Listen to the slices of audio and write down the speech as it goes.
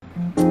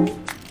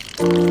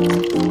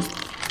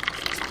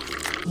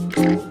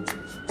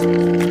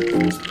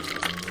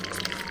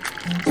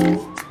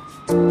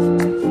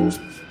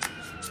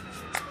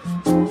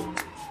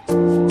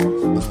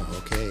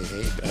Okay.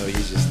 Hey. Oh, he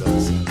just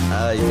does.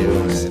 How you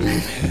doing,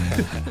 man?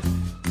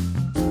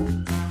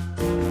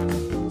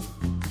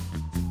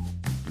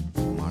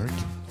 Mark?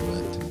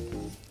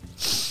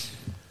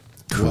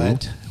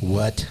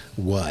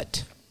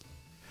 What?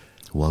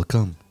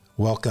 Welcome.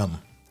 Welcome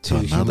to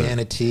Another.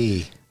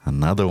 humanity.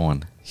 Another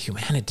one.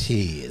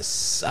 Humanity is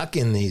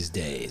sucking these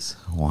days.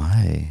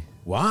 Why?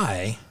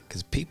 Why?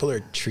 Because people are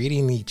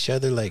treating each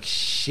other like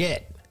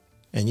shit.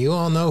 And you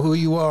all know who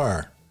you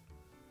are.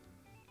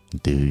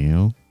 Do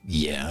you?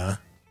 Yeah.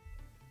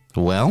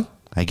 Well,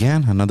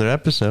 again, another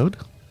episode.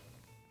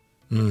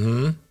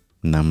 Mm-hmm.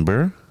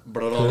 Number. Who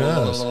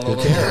knows? Who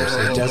cares?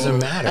 It doesn't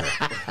matter.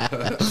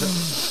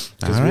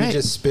 Because All we're right.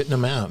 just spitting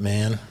them out,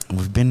 man.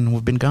 We've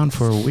been gone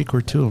for a week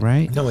or two,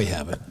 right? No, we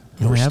haven't.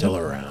 No, We're we still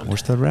haven't? around. We're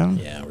still around?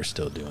 Yeah, we're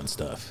still doing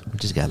stuff. We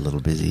just got a little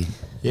busy.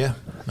 Yeah,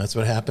 that's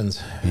what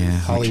happens. Yeah.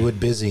 Hollywood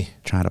busy.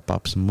 Trying to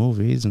pop some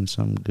movies and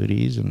some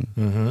goodies, and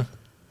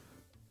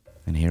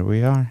here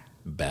we are.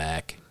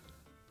 Back.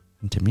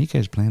 And Tamika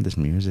is playing this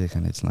music,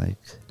 and it's like,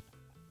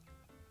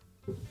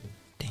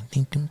 Ding,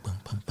 ding, ding, bum,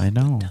 bum, I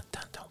know. dun,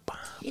 dun, dun, bum.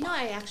 You know,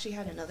 I actually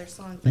had another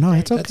song. But No, then-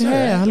 it's That's okay.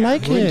 all right. I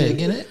like We're it.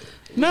 digging it.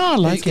 No, I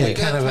like It's it.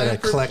 got kind of an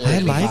eclectic I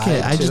like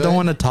it. vibe I just to don't it.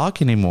 want to talk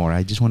anymore.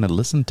 I just want to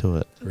listen to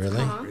it. Really?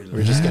 Uh-huh.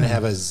 We're just going to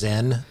have a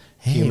Zen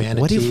Hey,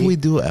 humanity. what if we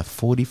do a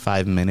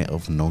 45-minute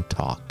of no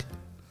talk?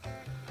 Oh,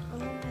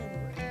 my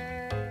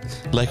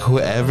Lord. Like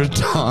whoever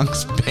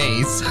talks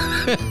pays.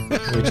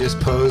 We just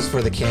pose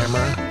for the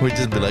camera? We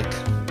just be like,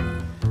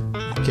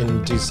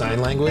 Can do sign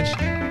language?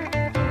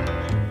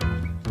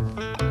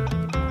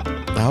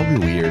 that would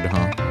be weird,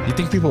 huh? You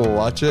think people will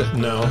watch it?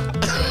 No.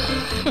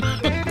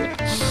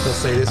 They'll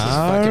say this is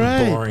All fucking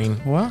right.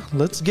 boring. Well,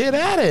 let's get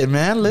at it,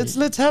 man.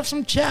 Let's have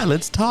some chat.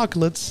 Let's talk.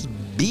 Let's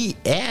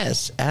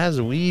BS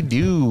as we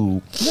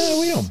do. No,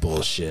 we don't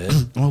bullshit.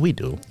 Well, we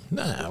do.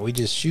 Nah, we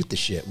just shoot the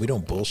shit. We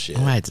don't bullshit.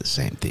 Well, it's the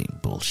same thing.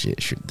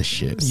 Bullshit. Shoot the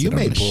shit. You sit on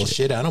may the shit.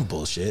 bullshit. I don't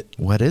bullshit.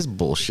 What is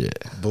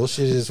bullshit?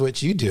 Bullshit is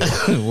what you do.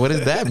 What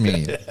does that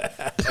mean?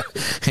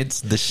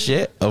 It's the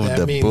shit of That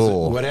the means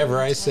bull. whatever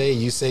I say,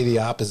 you say the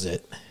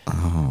opposite.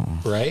 Oh,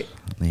 Right?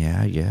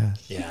 yeah, I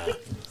guess. Yeah.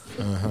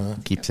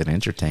 Keeps it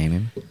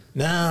entertaining.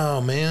 No,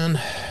 man.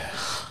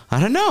 I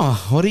don't know.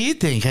 What do you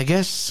think? I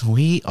guess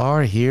we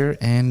are here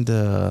in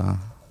the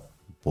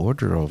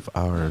border of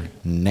our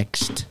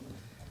next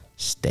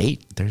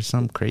state. There's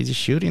some crazy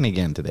shooting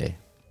again today.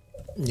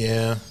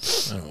 Yeah.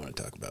 I don't want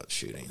to talk about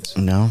shootings.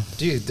 No?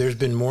 Dude, there's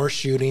been more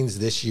shootings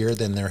this year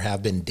than there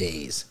have been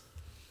days.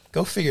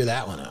 Go figure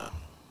that one out.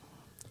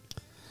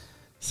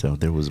 So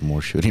there was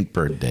more shooting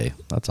per day.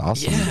 That's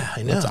awesome. Yeah,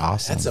 I know. That's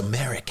awesome. That's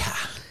America.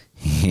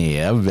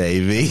 Yeah,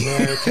 baby.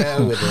 America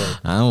with a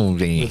I'm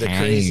being with a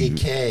crazy hanged.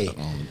 K.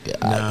 Oh,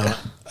 God.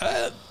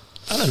 No,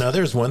 I don't know.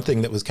 There's one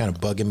thing that was kind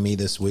of bugging me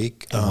this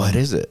week. What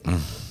is it?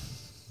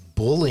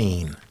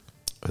 Bullying.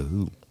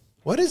 Ooh.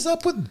 What is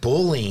up with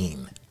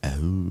bullying?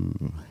 Oh.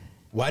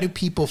 Why do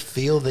people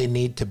feel they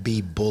need to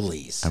be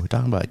bullies? Are we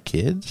talking about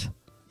kids?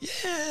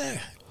 Yeah,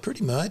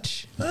 pretty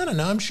much. I don't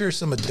know. I'm sure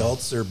some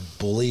adults are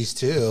bullies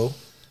too.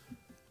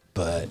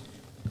 But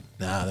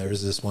nah, there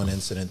was this one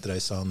incident that I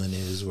saw in the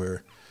news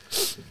where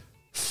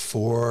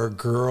 4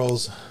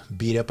 girls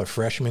beat up a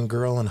freshman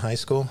girl in high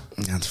school.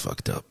 That's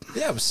fucked up.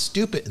 Yeah, it was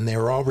stupid. And they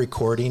were all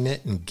recording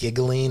it and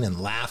giggling and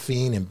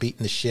laughing and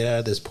beating the shit out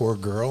of this poor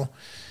girl.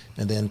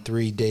 And then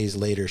 3 days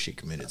later, she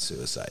committed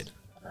suicide.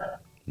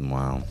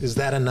 Wow. Is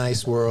that a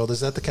nice world?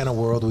 Is that the kind of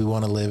world we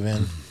want to live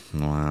in?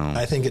 Wow.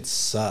 I think it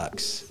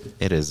sucks.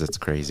 It is. It's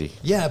crazy.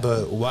 Yeah,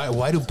 but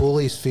why do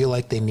bullies feel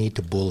like they need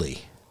to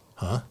bully?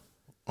 Huh?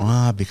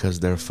 Because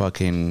they're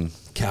fucking...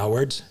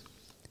 Cowards?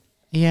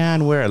 Yeah,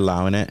 and we're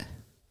allowing it.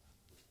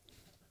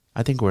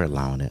 I think we're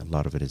allowing it. A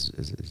lot of it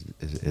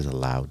is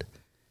allowed.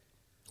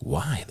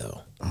 Why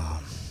though?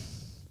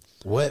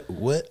 What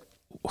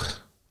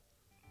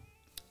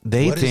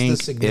They is think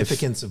the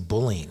significance of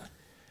bullying?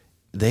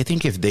 They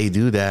think if they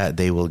do that,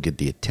 they will get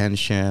the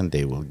attention.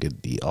 They will get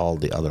all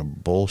the other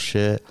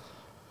bullshit.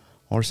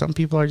 Or some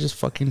people are just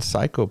fucking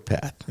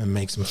psychopath. It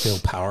makes them feel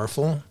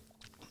powerful.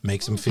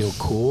 Makes them feel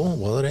cool.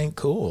 Well, it ain't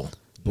cool.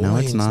 No,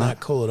 it's Bullying's not.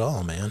 cool at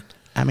all, man.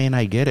 I mean,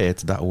 I get it.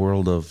 It's that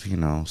world of,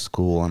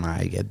 school, and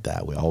I get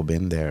that. We all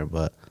been there,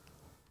 but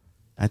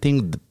I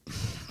think,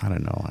 I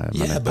don't know.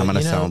 I'm going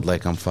to sound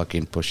like I'm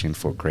fucking pushing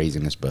for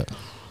craziness, but...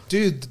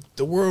 Dude,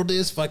 the world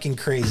is fucking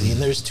crazy,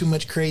 and there's too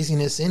much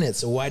craziness in it.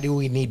 So why do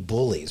we need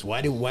bullies?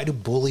 Why do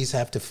bullies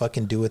have to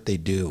fucking do what they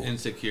do?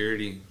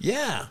 Insecurity.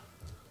 Yeah.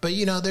 But,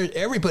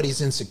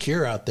 everybody's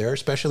insecure out there,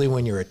 especially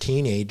when you're a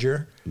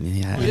teenager.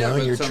 Yeah. You know,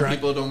 But you're some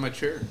people don't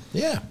mature.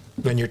 Yeah.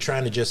 When you're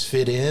trying to just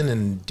fit in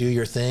and do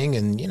your thing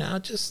and,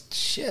 just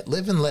shit,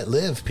 live and let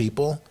live,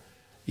 people.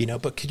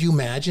 But could you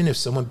imagine if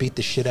someone beat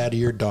the shit out of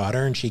your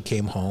daughter and she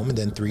came home and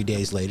then 3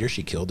 days later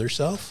she killed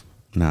herself?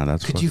 No,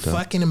 that's Could you fucked up.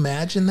 fucking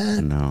imagine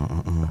that?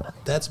 No.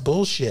 That's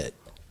bullshit.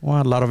 Well,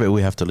 a lot of it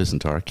we have to listen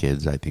to our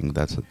kids. I think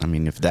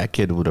if that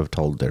kid would have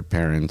told their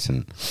parents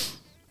and,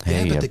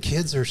 hey. Yeah, but the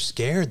kids are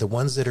scared. The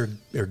ones that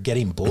are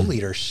getting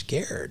bullied are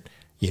scared,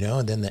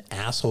 and then the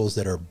assholes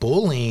that are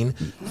bullying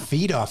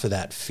feed off of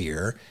that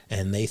fear,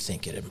 and they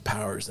think it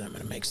empowers them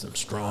and it makes them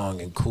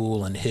strong and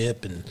cool and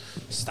hip and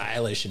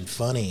stylish and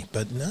funny.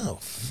 But no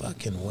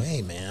fucking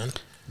way, man.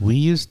 We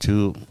used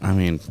to,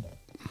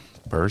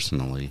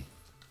 personally.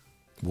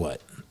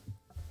 What?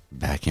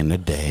 Back in the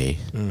day.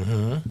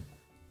 Mm-hmm.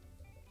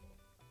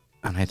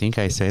 And I think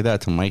I say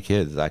that to my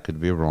kids. I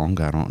could be wrong.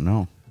 I don't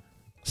know.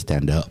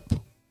 Stand up.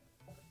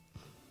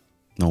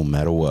 No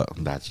matter what.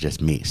 That's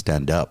just me.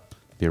 Stand up.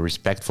 Be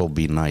respectful.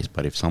 Be nice.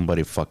 But if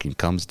somebody fucking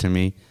comes to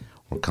me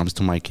or comes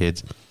to my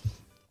kids,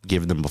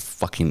 give them a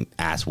fucking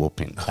ass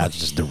whooping. That's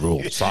just the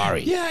rule.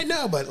 Sorry. Yeah, I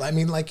know. But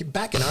like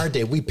back in our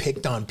day, we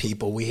picked on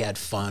people. We had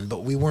fun,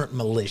 but we weren't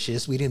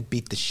malicious. We didn't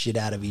beat the shit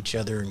out of each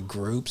other in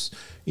groups,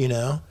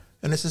 And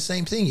it's the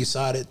same thing. You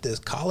saw it at this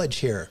college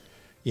here,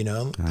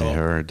 I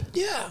heard.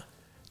 Yeah.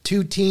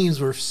 2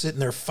 teams were sitting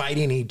there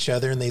fighting each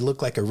other, and they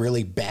look like a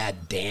really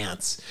bad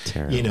dance.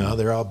 Terrible.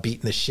 They're all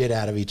beating the shit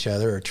out of each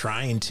other or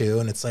trying to.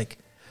 And it's like,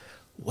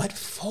 what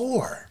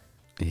for?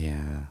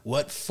 Yeah.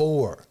 What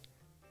for?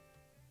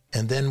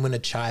 And then when a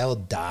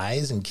child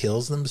dies and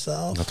kills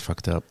themselves. That's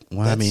fucked up.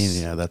 Well,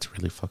 that's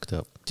really fucked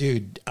up.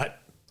 Dude,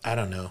 I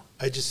don't know.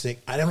 I just think,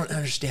 I don't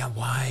understand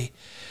why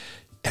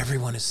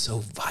everyone is so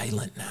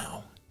violent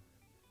now.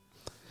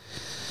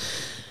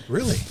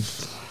 Really.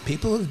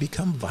 People have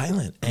become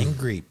violent,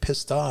 angry,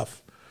 pissed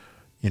off,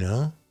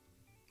 Yeah,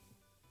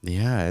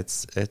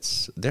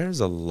 it's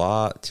there's a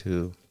lot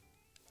to,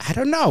 I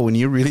don't know, when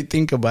you really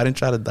think about it and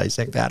try to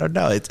dissect it, I don't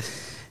know.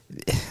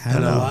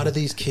 A lot of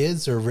these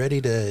kids are ready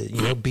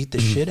to, beat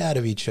the shit out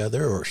of each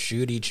other or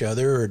shoot each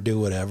other or do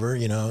whatever,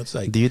 it's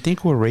like. Do you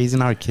think we're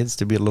raising our kids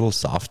to be a little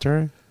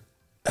softer?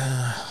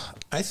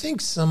 I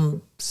think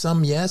some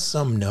yes,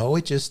 some no.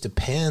 It just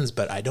depends,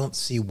 but I don't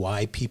see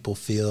why people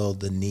feel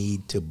the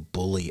need to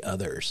bully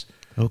others.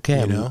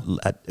 Okay,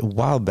 a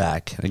while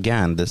back,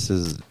 again,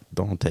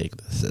 don't take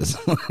this as,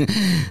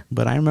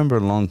 but I remember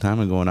a long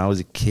time ago when I was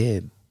a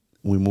kid,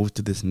 we moved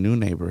to this new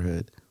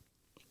neighborhood,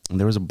 and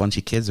there was a bunch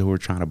of kids who were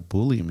trying to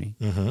bully me.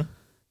 Mm-hmm.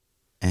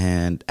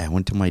 And I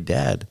went to my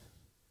dad.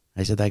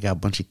 I said, I got a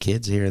bunch of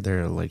kids here.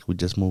 They're like, we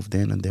just moved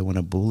in, and they want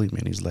to bully me.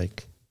 And he's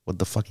like, what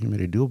the fuck are you going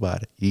to do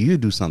about it? You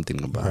do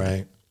something about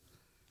it.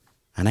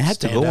 And I had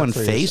to go and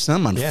face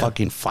them and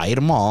fucking fight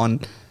them all.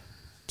 And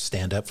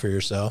stand up for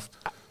yourself.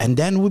 And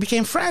then we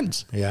became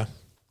friends. Yeah.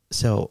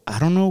 So I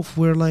don't know if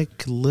we're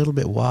like a little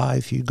bit why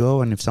if you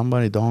go and if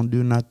somebody don't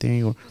do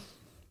nothing, or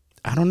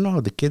I don't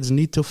know. The kids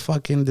need to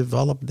fucking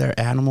develop their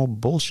animal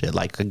bullshit.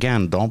 Like,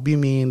 again, don't be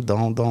mean.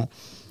 Don't.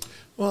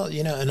 Well,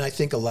 and I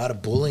think a lot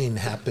of bullying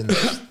happens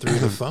through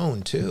the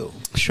phone too.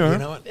 Sure.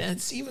 And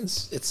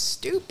it's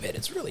stupid.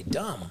 It's really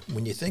dumb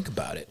when you think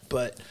about it.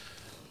 But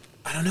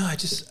I don't know. I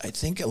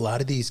think a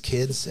lot of these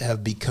kids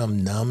have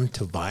become numb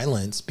to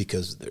violence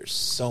because there's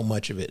so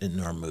much of it in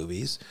our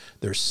movies.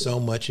 There's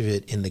so much of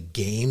it in the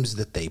games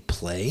that they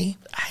play.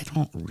 I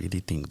don't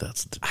really think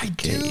that's the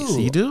case.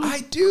 Do. You do?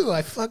 I do.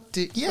 I fucked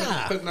it.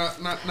 Yeah. But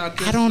not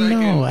just I don't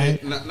know.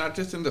 Not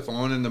just in the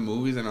phone and the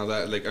movies and all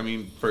that. Like,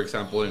 for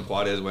example, in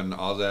Juarez, when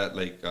all that,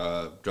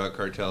 drug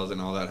cartels and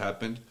all that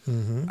happened,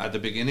 at the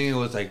beginning it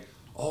was like,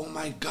 oh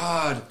my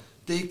God,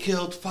 they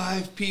killed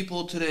 5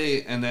 people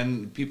today, and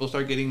then people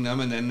start getting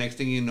numb, and then next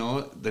thing you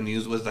know, the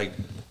news was like,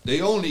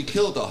 they only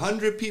killed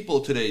 100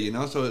 people today,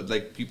 So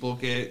people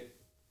get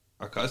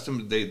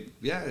accustomed.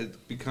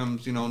 It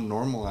becomes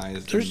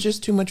normalized. There's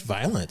just too much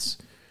violence,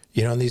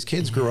 and these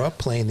kids grew up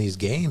playing these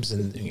games,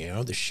 and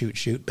the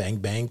shoot, bang,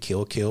 bang,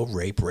 kill,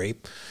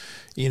 rape,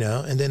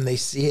 and then they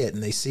see it,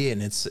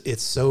 and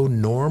it's so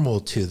normal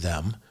to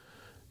them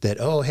that,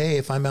 oh, hey,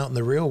 if I'm out in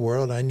the real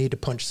world, I need to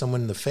punch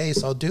someone in the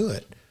face, I'll do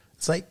it.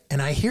 It's like,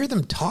 and I hear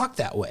them talk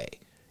that way.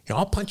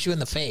 I'll punch you in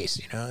the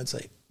face. It's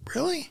like,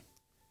 really?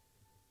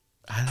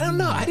 I don't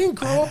know. I didn't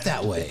grow up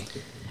that way.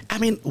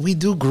 We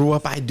do grow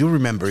up. I do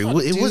remember. It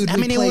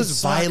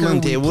was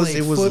violent. It was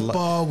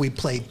football. We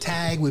played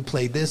tag. We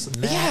played this and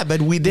that. Yeah,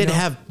 but we did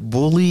have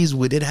bullies.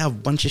 We did have a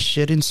bunch of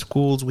shit in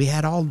schools. We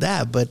had all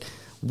that, but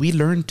we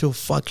learned to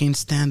fucking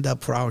stand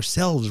up for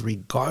ourselves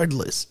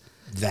regardless.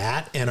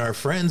 That and our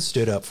friends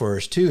stood up for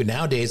us too.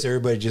 Nowadays,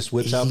 everybody just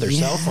whips out their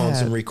cell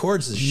phones and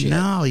records the shit.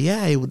 No,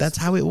 that's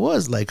how it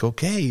was. Like,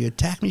 okay, you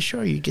attack me,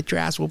 sure, you get your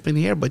ass whooped in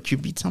here, but you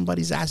beat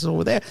somebody's ass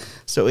over there.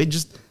 So it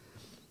just,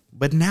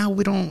 but now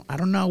we don't, I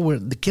don't know,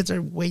 the kids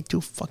are way too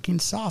fucking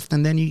soft.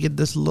 And then you get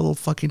this little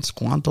fucking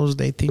squantos,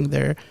 they think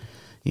they're,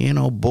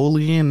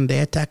 bullying, they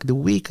attack the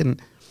weak.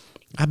 And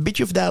I bet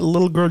you if that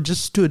little girl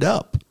just stood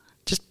up,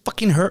 just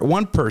fucking hurt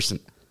one person.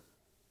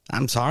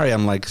 I'm sorry,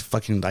 I'm like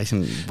fucking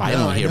dicing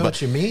violent here, but but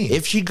what you mean.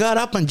 If she got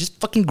up and just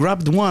fucking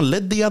grabbed one,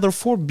 let the other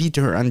 4 beat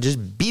her and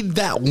just beat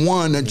that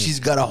one and she's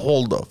got a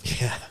hold of.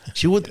 Yeah.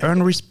 She would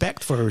earn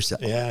respect for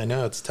herself. Yeah, I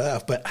know it's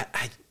tough, but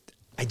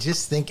I I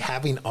just think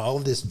having all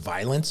of this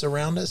violence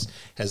around us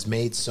has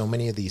made so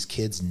many of these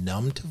kids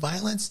numb to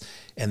violence,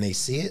 and they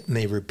see it and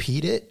they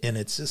repeat it, and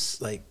it's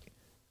just like,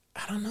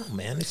 I don't know,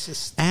 man. It's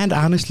just. And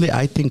honestly,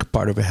 I think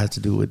part of it has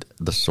to do with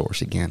the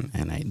source again,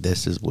 and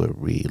this is where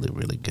really,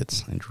 really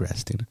gets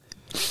interesting.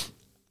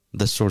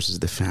 The source is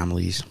the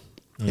families,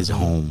 is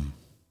home.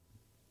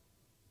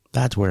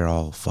 That's where it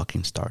all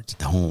fucking starts.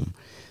 The home.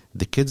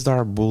 The kids that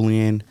are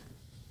bullying,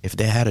 if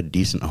they had a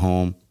decent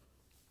home,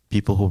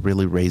 people who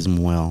really raise them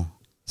well,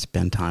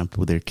 spend time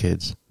with their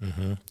kids,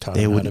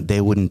 they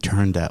wouldn't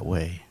turn that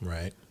way.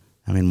 Right.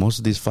 I mean, most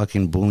of these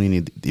fucking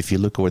bullying, if you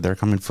look at where they're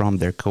coming from,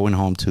 they're going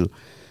home to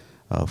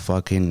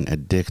fucking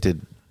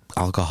addicted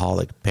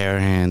alcoholic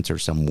parents or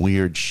some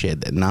weird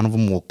shit. None of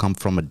them will come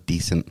from a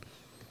decent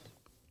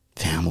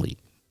family.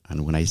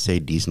 And when I say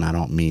decent,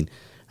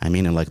 I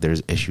mean it like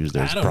there's issues,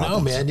 there's problems. I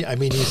don't know, man. I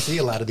mean, you see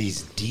a lot of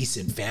these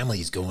decent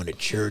families going to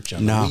church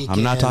on the weekend.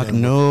 I'm not talking.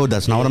 No,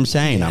 that's not what I'm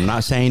saying. Yeah. I'm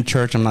not saying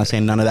church. I'm not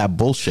saying none of that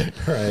bullshit.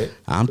 Right.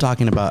 I'm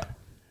talking about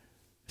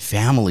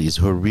families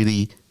who are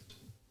really.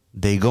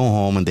 They go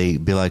home and they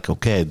be like,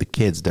 okay, the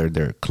kids,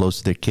 they're close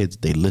to their kids.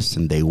 They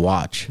listen. They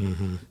watch.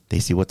 They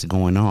see what's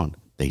going on.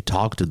 They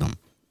talk to them.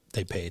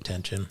 They pay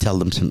attention.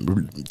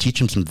 Teach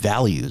them some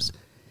values,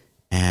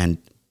 and.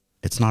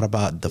 It's not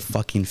about the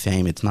fucking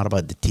fame. It's not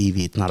about the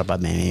TV. It's not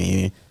about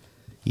me.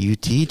 You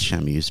teach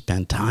them. You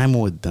spend time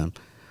with them.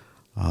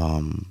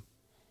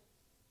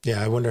 Yeah,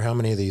 I wonder how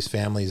many of these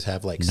families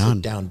have like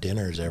sit-down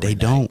dinners every night.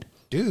 They don't.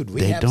 Dude,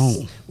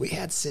 we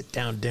had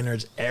sit-down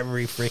dinners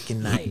every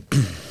freaking night.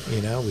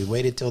 You know, we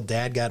waited till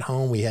Dad got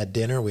home. We had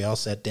dinner. We all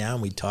sat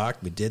down. We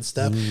talked. We did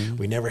stuff.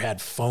 We never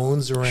had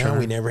phones around. Sure.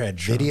 We never had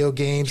video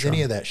games,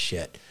 any of that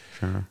shit.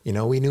 Sure. You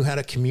know, we knew how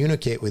to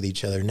communicate with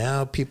each other.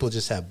 Now people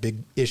just have big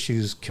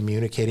issues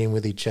communicating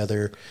with each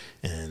other,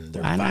 and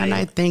they're and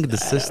I think the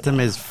system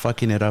is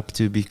fucking it up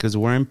too, because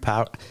we're in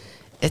power.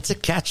 It's a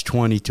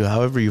catch-22.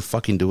 However you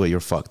fucking do it, you're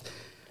fucked.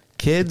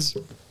 Kids,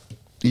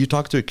 you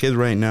talk to a kid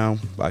right now,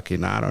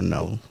 fucking, I don't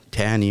know,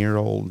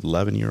 10-year-old,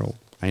 11-year-old.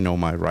 I know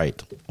my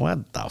right.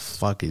 What the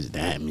fuck is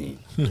that mean?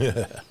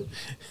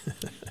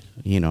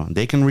 You know,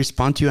 they can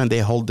respond to you and they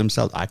hold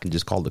themselves. I can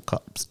just call the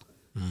cops.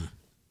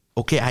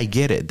 Okay, I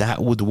get it.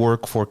 That would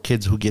work for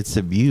kids who gets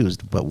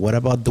abused. But what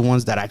about the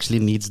ones that actually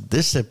needs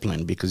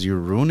discipline, because you're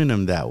ruining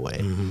them that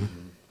way?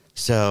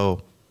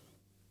 So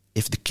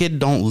if the kid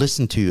don't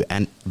listen to you,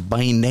 and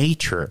by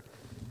nature,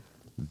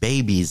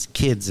 babies,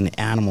 kids, and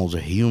animals,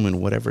 or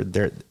human, whatever,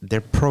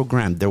 they're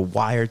programmed. They're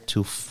wired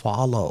to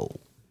follow.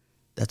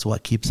 That's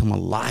what keeps them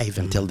alive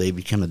until they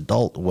become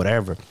adult,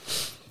 whatever.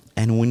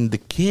 And when the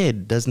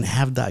kid doesn't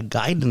have that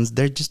guidance,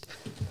 they're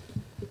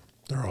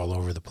all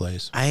over the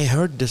place. I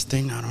heard this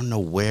thing, I don't know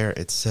where,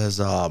 it says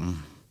the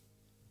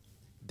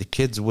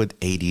kids with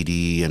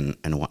ADD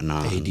and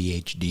whatnot.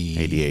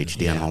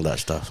 ADHD and all that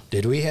stuff.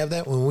 Did we have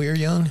that when we were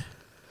young?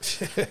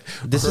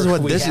 This is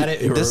what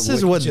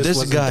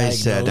this guy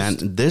said. And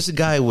this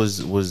guy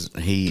was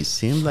he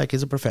seemed like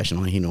he's a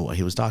professional. He knew what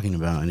he was talking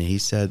about. And he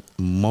said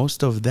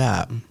most of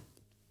that,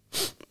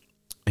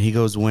 he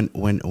goes, when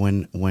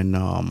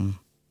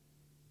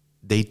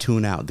they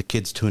tune out, the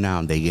kids tune out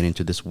and they get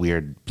into this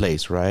weird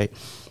place, right?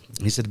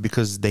 He said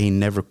because they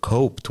never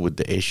coped with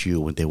the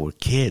issue when they were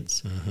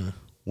kids.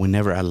 We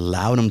never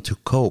allowed them to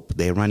cope.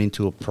 They run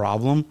into a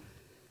problem,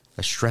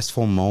 a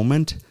stressful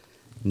moment,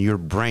 and your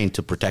brain,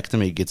 to protect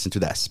them, it gets into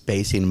that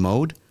spacing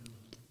mode,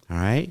 all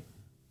right?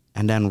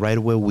 And then right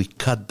away we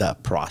cut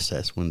that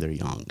process when they're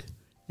young.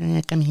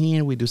 Come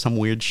here, we do some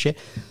weird shit.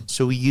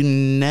 So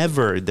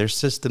their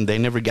system, they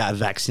never got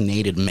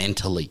vaccinated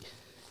mentally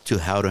to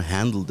how to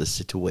handle the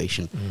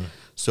situation.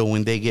 So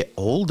when they get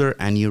older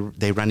and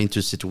they run into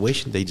a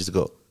situation, they just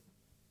go,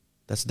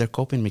 that's their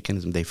coping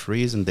mechanism. They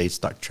freeze and they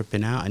start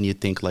tripping out, and you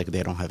think like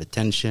they don't have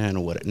attention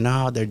or what.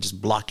 No, they're just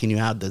blocking you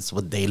out. That's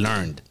what they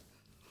learned.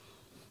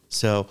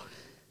 So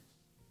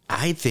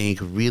I think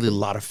really a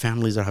lot of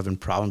families are having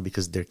problems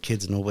because their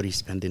kids, nobody's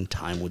spending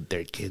time with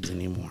their kids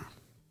anymore,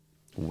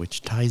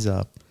 which ties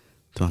up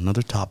to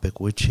another topic,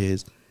 which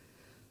is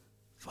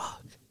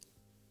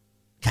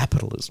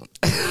capitalism.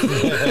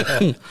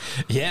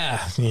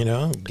 Yeah, you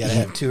know, gotta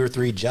have 2 or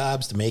 3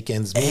 jobs to make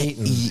ends meet.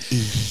 And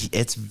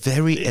it's a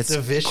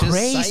vicious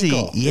crazy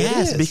cycle.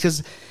 Yes,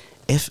 because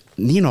if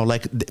you know,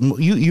 like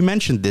you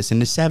mentioned this in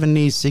the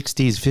 70s,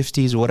 60s,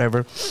 50s,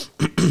 whatever.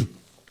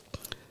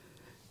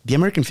 The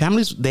American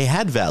families, they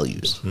had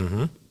values.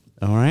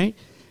 All right,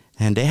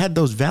 and they had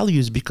those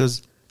values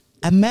because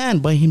a man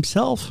by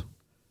himself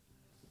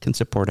can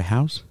support a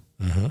house,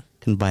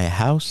 can buy a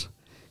house,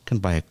 can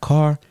buy a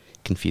car,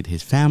 can feed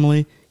his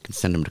family, can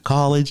send him to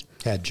college.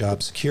 Had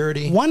job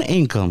security. One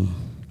income.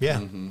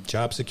 Yeah,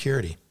 job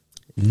security.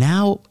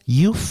 Now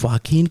you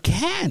fucking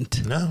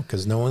can't. No,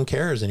 because no one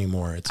cares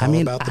anymore. It's all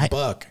about the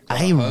buck. The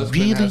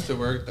husband has to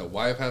work, the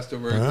wife has to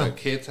work, the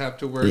kids have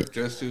to work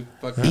just to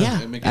fucking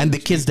and the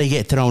kids, they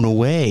get thrown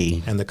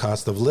away. And the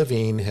cost of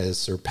living has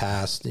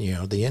surpassed,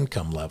 the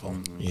income level.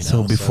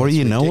 So before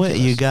you know it,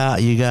 you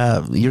got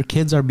your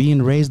kids are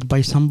being raised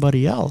by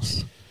somebody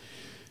else.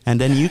 And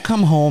then you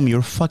come home,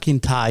 you're fucking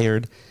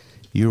tired,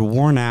 you're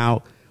worn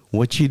out.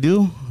 What you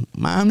do?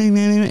 Mommy,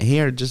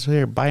 here,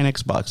 buy an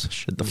Xbox.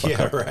 Shut the fuck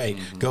up. Right.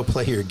 Go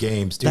play your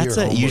games. Do That's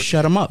your it. homework. You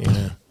shut them up.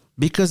 Yeah.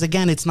 Because,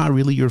 again, it's not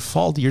really your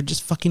fault. You're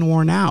just fucking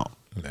worn out.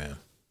 Yeah.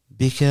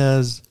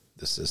 Because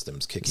The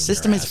system's kicking the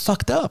system your is ass.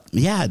 fucked up.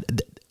 Yeah.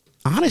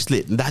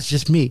 Honestly, that's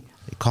just me.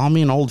 Call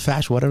me an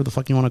old-fashioned, whatever the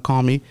fuck you want to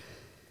call me.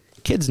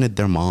 Kids need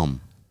their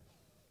mom.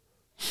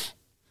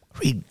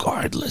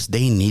 Regardless,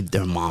 they need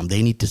their mom.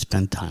 They need to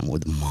spend time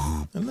with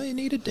mom. And they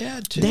need a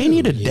dad, too. They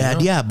need a you dad,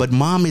 know? yeah, but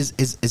mom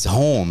is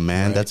home,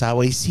 man. Right. That's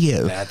how I see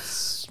it.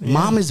 That's...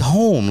 Mom is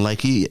home.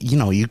 Like,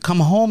 you come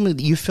home,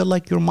 you feel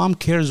like your mom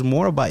cares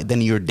more about it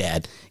than your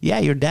dad. Yeah,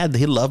 your dad,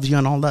 he loves you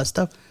and all that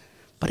stuff.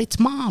 But it's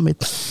mom.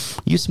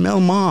 You smell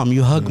mom.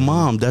 You hug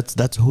mom.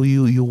 That's who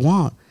you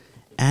want.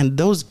 And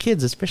those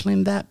kids, especially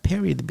in that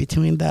period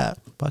between that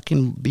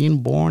fucking being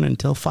born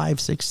until 5,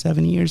 6,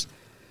 7 years,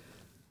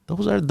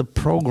 those are the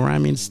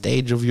programming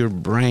stage of your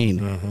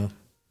brain.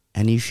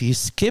 And if you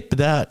skip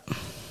that,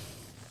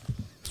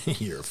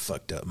 You're a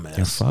fucked up mess.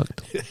 you're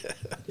fucked.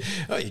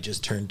 Oh, you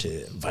just turned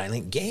to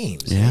violent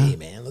games. Yeah. Hey,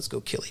 man, let's go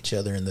kill each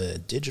other in the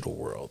digital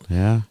world.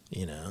 Yeah.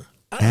 You know?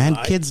 I don't And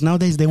know, kids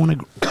nowadays, they want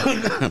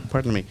to,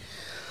 pardon me,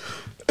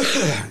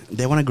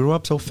 they want to grow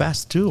up so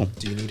fast too.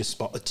 Do you need a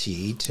spot of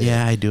tea to,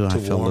 Yeah, I do. I to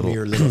feel a warm little-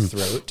 your little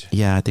throat?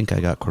 Yeah, I think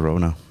I got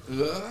corona.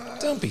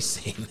 Don't be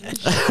saying that.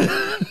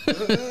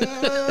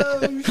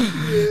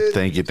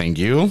 Thank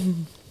you. All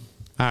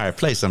right,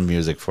 play some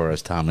music for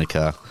us,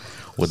 Tomica,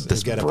 with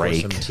this Gotta pour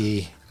break. some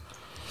tea.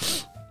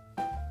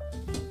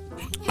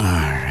 All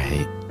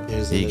right,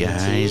 Here's a you little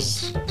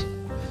guys,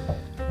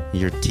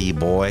 your tea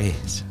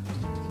boys.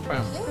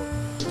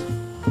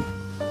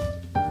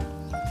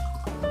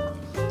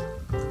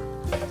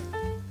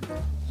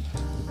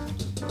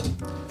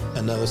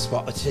 Another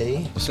spot of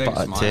tea.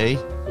 Spot tea.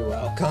 You're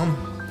welcome.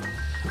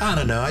 I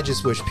don't know. I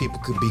just wish people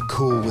could be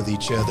cool with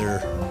each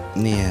other.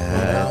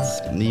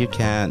 Yeah, you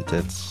can't.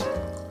 It's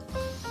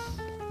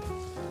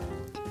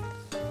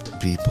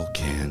people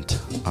can't.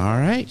 All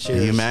right,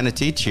 Cheers.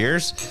 humanity.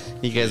 Cheers.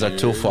 You guys are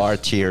too far.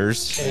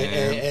 Cheers.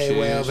 Hey,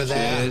 way over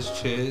there.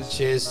 Cheers.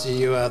 Cheers to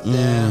you out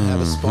there.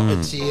 Have a spot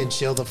of tea and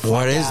chill the fuck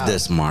What is out.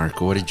 this,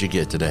 Mark? What did you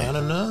get I today?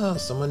 don't know.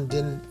 Someone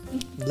didn't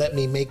let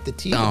me make the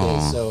tea Oh.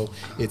 today, so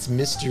it's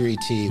mystery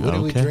tea. What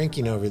are we Okay.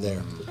 drinking over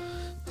there?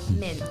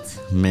 Mint.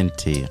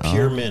 Minty.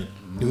 Pure Oh. mint.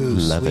 Ooh,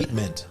 Love sweet it.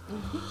 mint.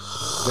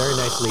 Very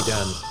nicely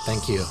done.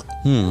 Thank you.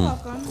 You're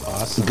welcome.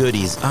 Awesome.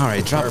 Goodies. All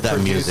right, drop Our that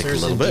music a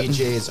producers little and bit.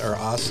 DJs are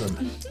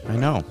awesome. I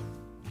know.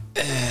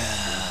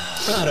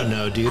 I don't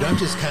know, dude. I'm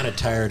just kind of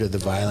tired of the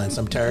violence.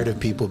 I'm tired of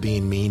people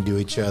being mean to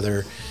each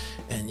other.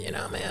 And, you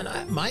know, man,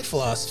 my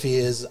philosophy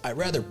is I'd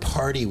rather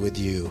party with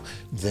you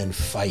than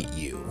fight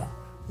you.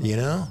 You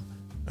know?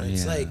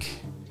 It's Yeah. like,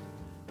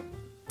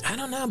 I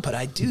don't know, but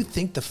I do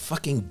think the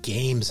fucking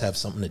games have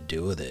something to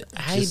do with it.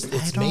 It's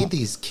don't- made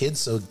these kids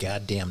so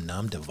goddamn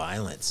numb to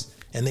violence.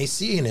 And they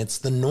see and it's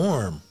the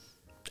norm.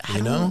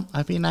 You know?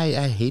 I mean,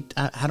 I hate.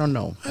 I don't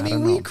know. I mean,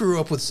 don't we know. grew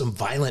up with some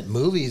violent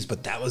movies,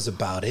 but that was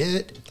about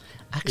it.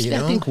 Actually, you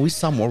know? I think we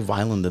saw more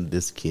violence than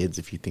these kids.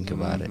 If you think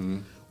about it,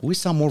 we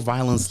saw more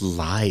violence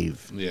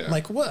live. Yeah.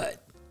 Like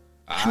what?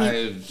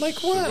 like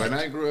what? When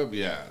I grew up,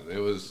 yeah, it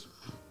was.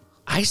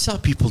 I saw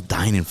people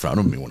dying in front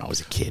of me when I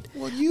was a kid.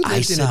 Well, you I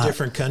lived in a saw-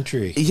 different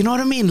country. You know what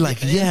I mean? Like,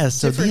 yeah.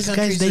 So different these guys,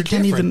 countries they are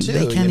can't even. different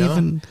They too, can't you know?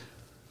 even.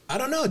 I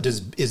don't know.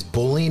 Is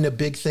bullying a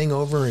big thing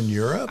over in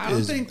Europe? I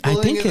don't Is- think I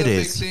bullying think is it a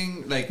is. big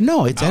thing. Like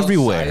No, it's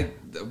everywhere.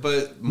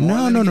 But more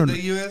No, than no, in no, the no.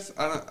 U.S.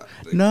 I don't.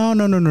 Like,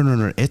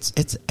 No.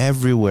 It's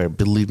everywhere.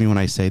 Believe me when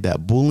I say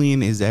that.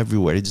 Bullying is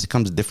everywhere. It just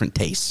comes different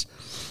tastes.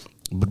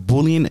 But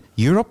bullying,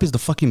 Europe is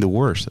the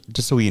worst.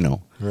 Just so you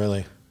know.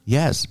 really?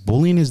 Yes,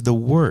 bullying is the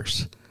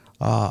worst.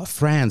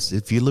 France,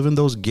 if you live in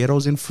those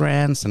ghettos in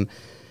France and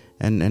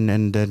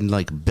then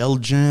like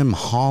Belgium,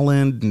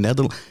 Holland,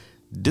 Netherlands,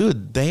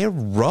 dude, they're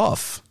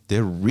rough.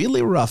 They're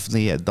really rough.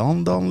 Yeah,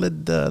 don't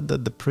let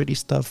the pretty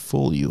stuff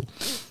fool you.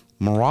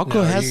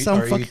 Morocco Now, has some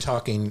are you fucking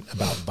talking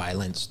about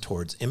violence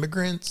towards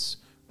immigrants,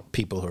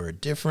 people who are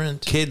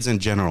different? kids in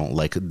general.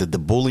 Like the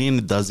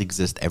bullying does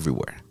exist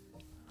everywhere.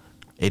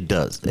 It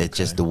does. It's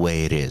just the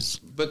way it is.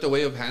 but the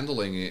way of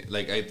handling it,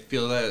 like I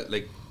feel that,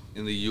 like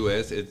in the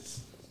U.S.,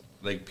 it's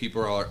like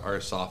people are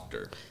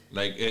softer.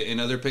 Like in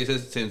other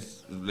places,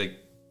 since like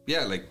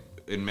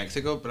in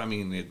Mexico, but I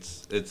mean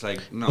it's like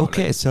no.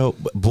 Okay, like, so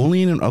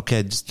bullying.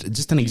 Okay,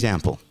 just an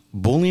example.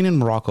 Bullying in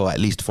Morocco, at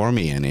least for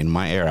me, and in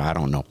my era, I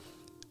don't know.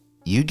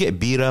 You get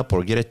beat up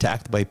or get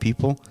attacked by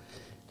people,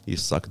 you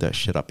suck that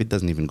shit up. It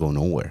doesn't even go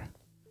nowhere,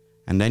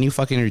 and then you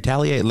fucking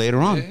retaliate later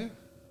on. Yeah.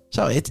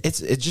 So it's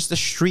just a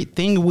street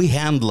thing we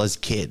handle as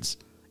kids.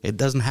 It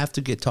doesn't have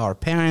to get to our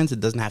parents. It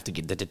doesn't have to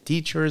get to the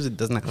teachers. It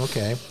doesn't.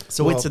 Okay.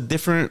 So Well- it's a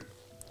different.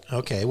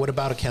 Okay, what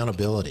about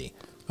accountability?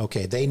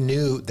 Okay, they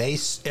knew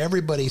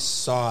everybody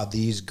saw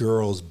these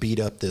girls beat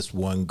up this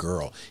one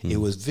girl. It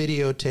was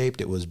videotaped,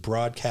 it was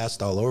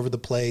broadcast all over the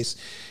place,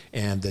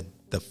 and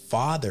the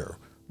father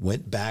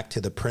went back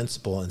to the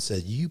principal and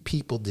said, you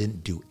people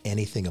didn't do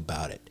anything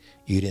about it.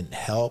 You didn't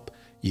help.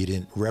 You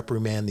didn't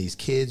reprimand these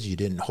kids. You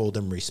didn't hold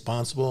them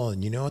responsible.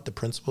 And you know what the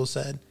principal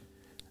said?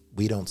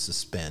 We don't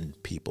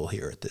suspend people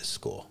here at this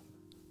school.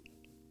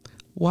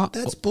 Well,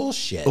 That's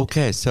bullshit.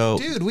 okay, so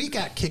Dude, we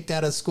got kicked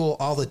out of school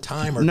all the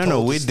time. Or no,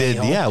 told we to stay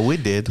did. home. Yeah, we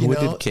did. You We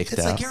know, did kicked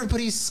it's out. like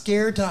everybody's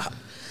scared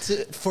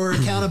for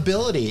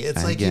accountability.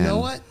 It's like, you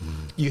know Again. what?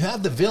 You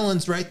have the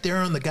villains right there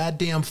on the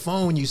goddamn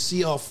phone. You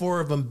see all four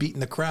of them beating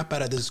the crap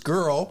out of this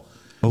girl.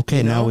 Okay,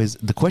 you now know? is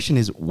the question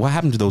is what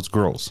happened to those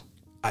girls?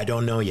 I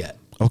don't know yet.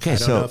 Okay, I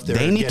don't so know if they're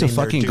they need to getting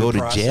their fucking due go to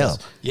process. jail.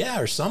 Yeah,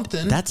 or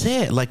something. That's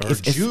it. Like or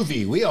if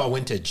juvie. We all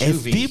went to if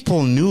juvie.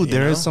 people knew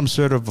there know? is some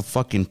sort of a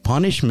fucking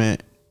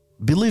punishment,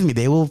 believe me,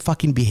 they will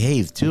fucking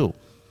behave too.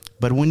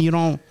 But when you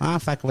don't,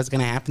 fuck, what's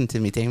gonna happen to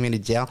me? Take me to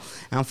jail.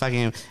 I'm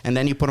fucking, and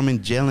then you put them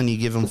in jail and you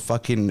give them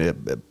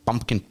fucking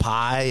pumpkin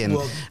pie and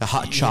Well, a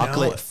hot you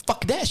chocolate. know-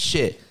 Fuck that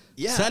shit.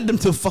 Yeah. Send them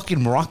to a fucking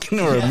Moroccan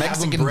or a Yeah, have 'em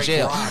Mexican break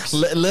jail. rocks.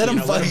 Let You them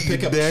know, let 'em fucking.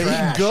 pick up There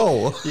trash. you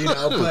go. You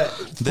know, but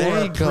for There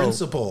a you go.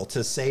 principal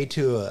to say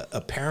to a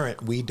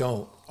parent, we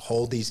don't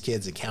hold these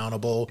kids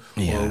accountable,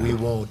 Yeah. or we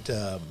won't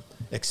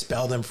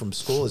expel them from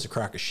school is a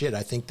crock of shit.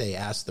 I think they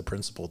asked the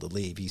principal to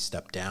leave. He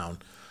stepped down.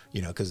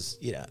 You know, because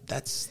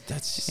that's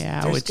Yeah,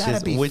 there's which got to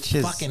is- be which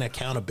is- fucking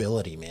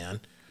accountability, man.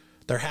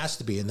 There has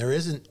to be, and there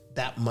isn't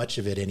that much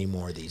of it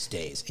anymore these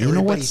days. You know what's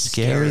Everybody's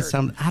scary?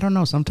 scared. I don't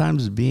know.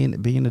 Sometimes being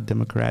a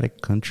democratic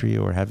country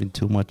or having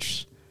too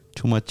much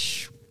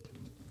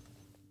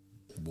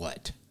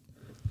What?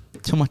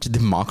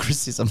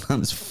 democracy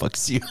sometimes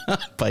fucks you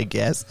up, I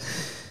guess.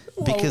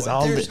 Because Well,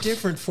 all there's the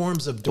different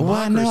forms of well,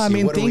 democracy. no, I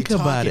mean What are we think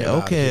about it.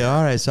 talking Okay, here?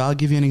 all right. So I'll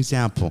give you an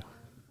example.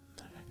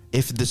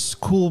 If the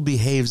school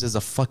behaves as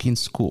a fucking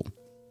school,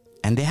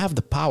 and they have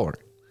the power,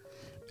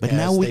 but As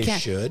now we they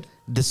can't. should.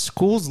 The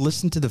schools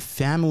listen to the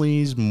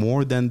families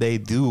more than they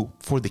do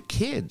for the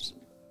kids.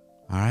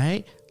 All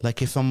right,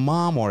 like if a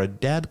mom or a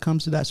dad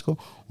comes to that school,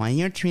 why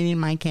you're treating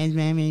my kids,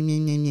 me, me, me,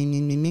 me, me,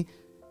 me, me, me,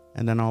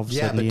 and then all of a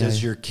Yeah, sudden, but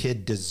does your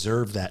kid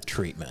deserve that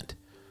treatment?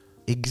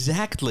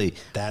 exactly?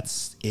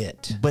 That's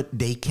it. But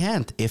they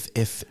can't. If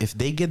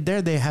they get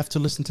there, they have to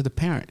listen to the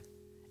parent.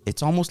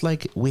 It's almost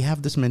like we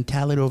have this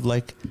mentality of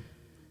like,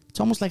 it's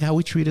almost like how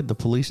we treated the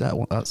police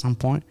at some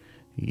point.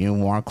 You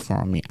work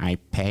for me, I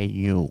pay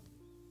you.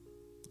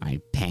 I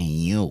pay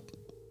you.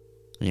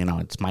 You know,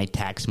 it's my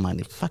tax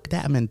money. Fuck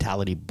that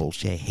mentality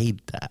bullshit. I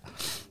hate that.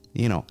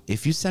 You know,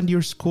 if you send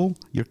your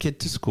kid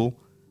to school,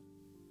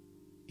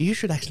 you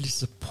should actually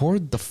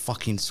support the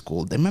fucking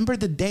school. Remember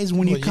the days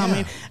when you Well, come yeah.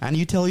 in and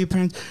you tell your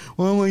parents,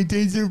 well, my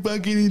kids are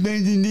fucking...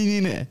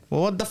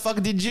 Well, what the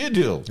fuck did you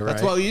do? That's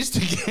Right. what we used to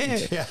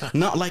get. Yeah.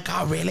 Not like,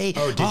 oh, really?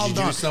 Oh, did you Hold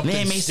do on. something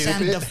Let me send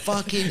stupid? the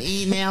fucking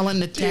email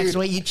and the text. Dude.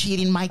 Why you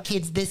cheating my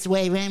kids this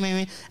way?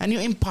 And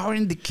you're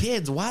empowering the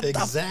kids. What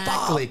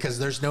Exactly, the because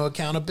there's no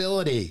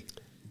accountability.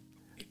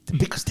 fuck?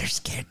 Because they're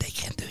scared. They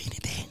can't do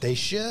anything. They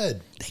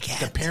should. They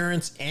can't. The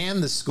parents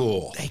and the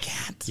school. They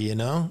can't. You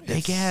know? They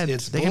can't.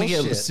 It's They're going to get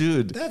bullshit.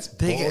 sued. That's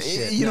They get-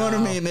 bullshit. You know what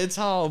I No. mean? It's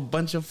all a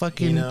bunch of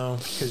fucking... You know,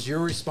 because you're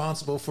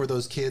responsible for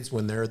those kids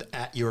when they're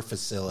at your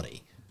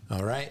facility.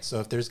 All right. So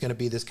if there's going to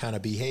be this kind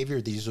of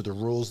behavior, these are the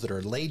rules that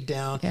are laid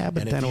down. Yeah,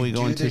 but and if then you we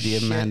go do into this the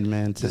shit,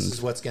 amendments This and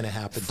is what's going to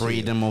happen.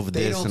 freedom to you. of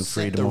They this don't and set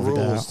freedom the of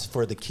rules that.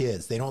 for the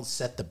kids. They don't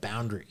set the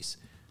boundaries.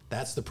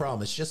 That's the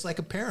problem. It's just like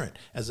a parent.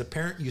 As a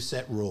parent, you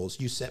set rules.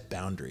 You set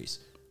boundaries.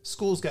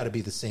 School's got to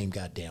be the same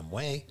goddamn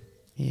way.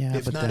 Yeah,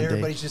 If but not, then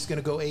everybody's just going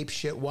to go ape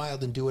shit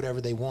wild and do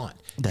whatever they want.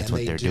 That's And what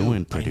they they're do.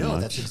 doing, pretty I know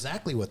much. that's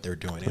exactly what they're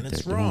doing, and what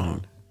it's they're wrong.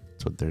 doing.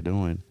 That's what they're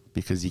doing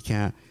because you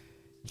can't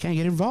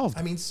get involved.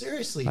 I mean,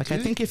 seriously, Like dude.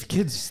 I think if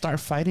kids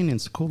start fighting in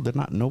school,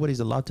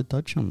 nobody's allowed to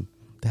touch them.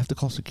 They have to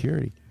call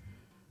security.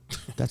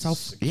 That's how.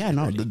 Yeah,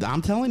 no,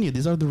 I'm telling you,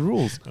 these are the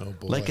rules. Oh,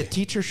 boy. Like a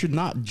teacher should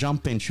not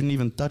jump in, shouldn't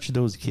even touch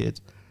those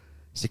kids.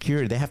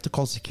 Security, they have to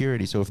call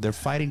security. So if they're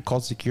fighting, call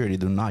security.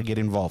 Do not get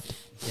involved.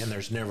 And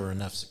there's never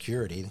enough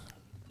security.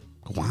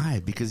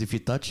 Why? Because if you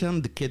touch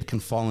him, the kid can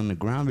fall on the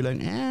ground, be like,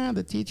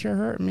 the teacher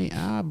hurt me.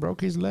 Broke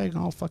his leg.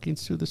 I'll fucking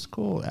sue the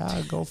school.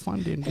 Go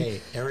fund it.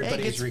 Hey,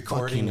 everybody's it's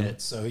recording fucking-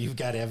 it, so you've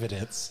got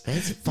evidence.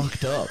 It's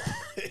fucked up.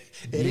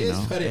 It You is,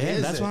 know? but it Yeah,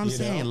 isn't. that's what I'm you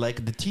saying. know?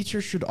 Like the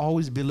teacher should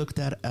always be looked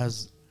at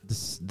as the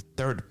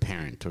third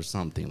parent or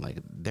something. Like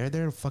they're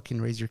there to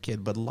fucking raise your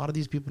kid. But a lot of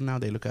these people now,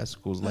 they look at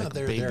schools No, like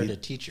they're baby. there to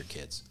teach your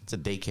kids. It's a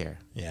daycare.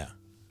 Yeah.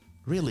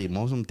 Really,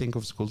 most of them think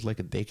of schools like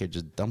a daycare.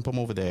 Just dump them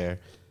over there,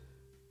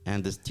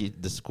 and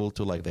the school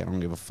too. Like they don't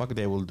give a fuck.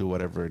 They will do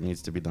whatever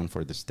needs to be done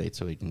for the state,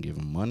 so they can give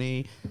them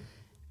money.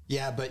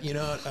 Yeah, but you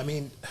know, I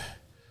mean,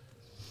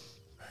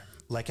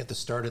 like at the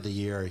start of the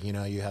year, you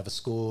know, you have a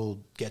school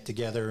get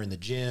together in the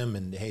gym,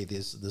 and hey,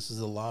 this is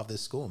the law of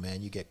this school,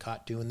 man. You get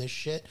caught doing this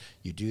shit,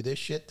 you do this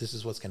shit, this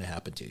is what's going to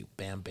happen to you.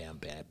 Bam, bam,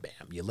 bam,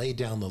 bam. You lay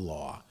down the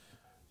law.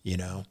 You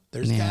know,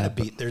 there's Yeah,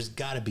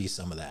 got to be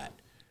some of that.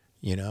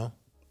 You know.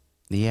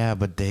 Yeah,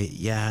 but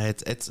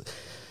it's,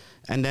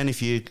 and then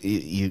if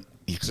you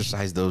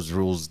exercise those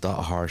rules that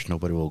harsh,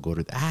 nobody will go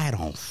to. I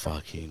don't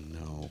fucking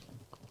know.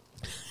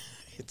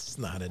 It's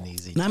not an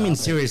easy. No, I mean, topic.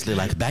 seriously,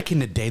 like back in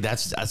the day,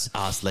 that's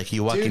us. Like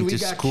you walk Dude, into we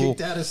got school.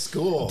 kicked out of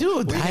school.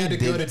 Dude, we I had to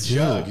go to did too.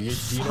 Jug. Do you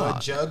know what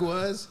Fuck. Jug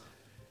was?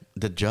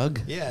 The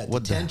jug? Yeah,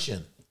 What the-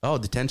 detention. Oh,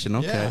 detention.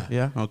 Okay.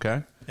 Yeah.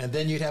 Okay. And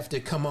then you'd have to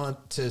come on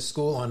to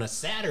school on a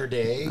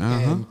Saturday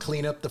Uh-huh. and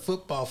clean up the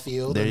football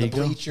field There and the you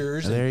go.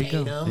 bleachers There and you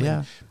paint go. them. Yeah.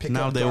 And pick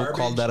Now up they will garbage.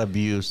 call that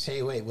abuse.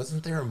 Hey, wait,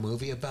 wasn't there a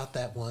movie about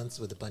that once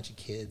with a bunch of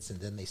kids and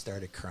then they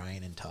started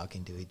crying and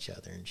talking to each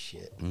other and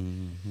shit?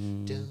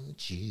 Mm-hmm.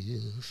 Don't you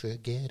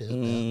forget about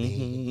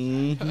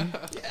me.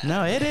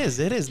 No, it is.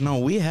 It is. No,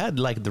 we had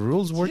like the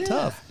rules were Yeah.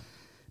 tough.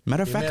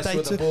 Matter of You fact, mess I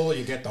with a took bull,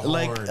 you get the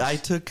like horns. I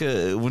took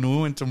when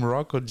we went to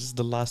Morocco, just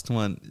the last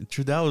one.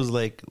 Trudeau was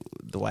like,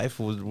 the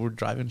wife was we're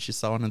driving. She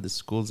saw one of the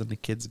schools and the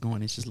kids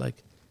going, and she's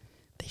like,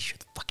 they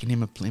should fucking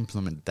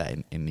implement that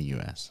in the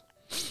U.S.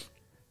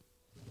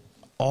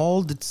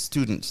 All the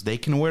students, they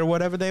can wear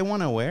whatever they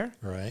want to wear,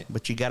 Right.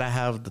 But you gotta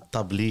have the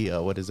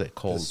tabliya. What is it The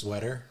called?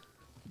 sweater.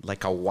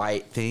 Like a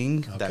white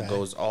thing that Okay.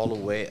 goes all the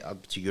way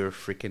up to your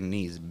freaking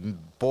knees.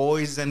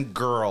 Boys and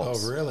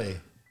girls, Oh, really?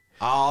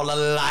 all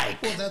alike.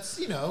 Well, that's,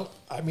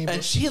 I mean,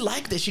 And she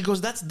liked it. She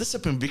goes, "That's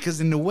discipline," because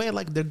in a way,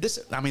 like they're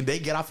I mean, they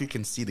get off. You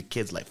can see the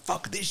kids like,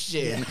 "Fuck this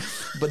shit." Yeah.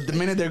 But the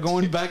minute they're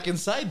going back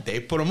inside, they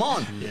put them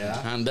on.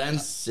 Yeah. And then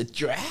sit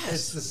your it's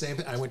ass. the same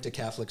thing. I went to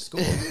Catholic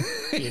school.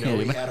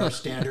 We had our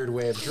standard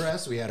way of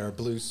dress. We had our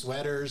blue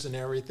sweaters and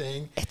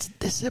everything. It's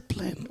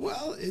discipline.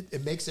 Well,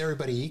 it makes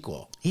everybody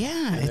equal.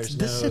 Yeah, And it's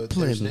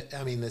discipline.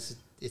 I mean,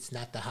 it's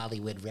not the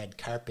Hollywood red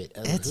carpet.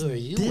 Oh, It's who are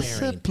you wearing?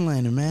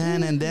 discipline,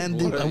 man. And then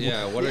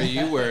What are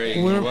you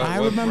wearing? Well, What- I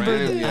what remember.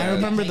 brand? I Yeah.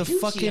 remember the Gucci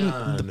fucking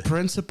on. the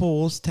principal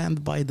will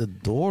stand by the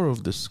door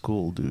of the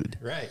school, dude.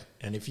 Right.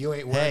 And if you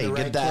ain't wearing Hey, the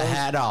right get that clothes,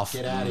 hat off.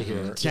 Get out of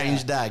here.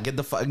 Change that. Get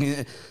the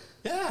fucking.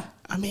 Yeah.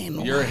 I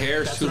mean, Your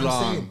hair's That's too what I'm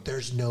long. saying.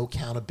 There's no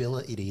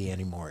accountability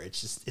anymore.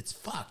 It's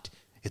fucked.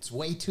 It's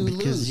way too loose.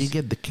 because you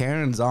get the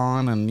Karens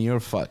on and you're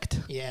fucked.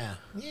 Yeah.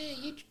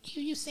 Yeah,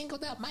 you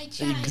singled out my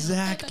child.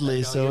 Exactly.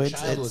 No, So your it's-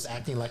 child it's- was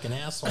acting like an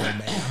asshole,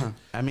 man.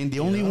 I mean, the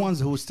only know?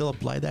 ones who still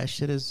apply that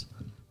shit is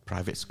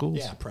private schools.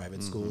 Yeah,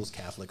 private schools,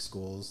 Catholic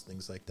schools,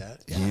 things like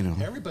that. Yeah, You know.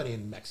 everybody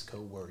in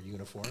Mexico wore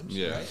uniforms.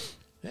 Yeah. Right?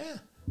 Yeah.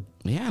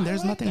 Yeah, and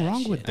there's I like nothing that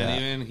wrong with shit. that.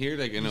 And even here,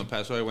 like in El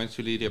Paso, I went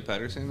to Lydia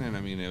Patterson, and I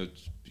mean, it was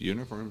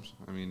uniforms.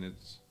 I mean,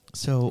 it's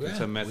So a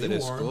we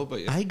Methodist wore 'em. school,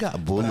 but yeah. I got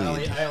But bullied. I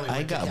only I went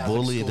to got Catholic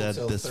bullied school at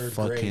till this third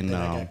grade, fucking.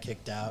 then I got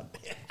kicked out.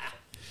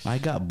 I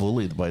got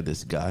bullied by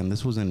this guy, and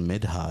this was in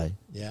mid high.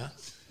 Yeah.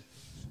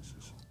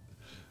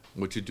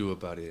 what you do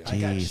about it? I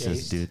got Jesus,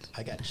 chased. dude.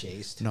 I got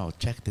chased. No,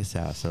 check this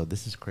out. So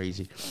this is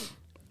crazy.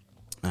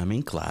 I'm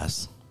in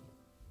class,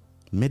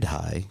 mid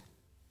high,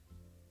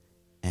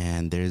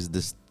 and there's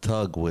this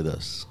thug with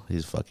us.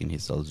 He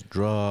sells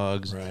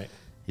drugs. Right.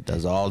 He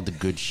does all the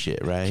good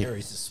shit, right?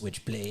 Carries a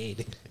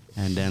switchblade.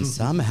 And then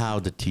somehow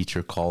the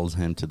teacher calls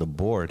him to the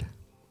board.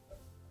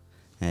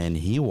 And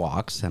he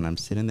walks, and I'm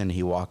sitting there, and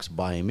he walks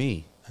by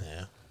me.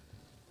 Yeah.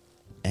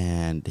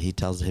 And he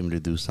tells him to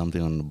do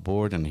something on the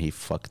board, and he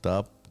fucked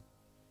up.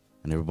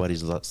 And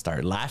everybody's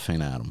start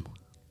laughing at him.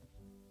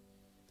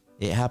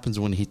 It happens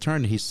when he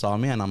turned, he saw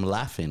me, and I'm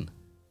laughing.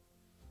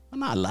 I'm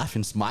not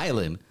laughing,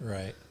 smiling.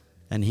 Right.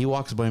 And he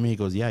walks by me, he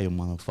goes, "Yeah, you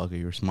motherfucker,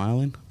 you're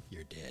smiling?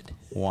 You're dead.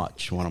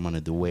 Watch what I'm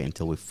gonna do. Wait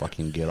until we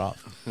fucking get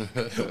off."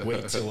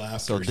 Wait till after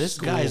So this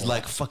school. guy's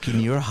like fucking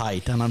your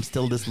height, and I'm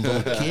still this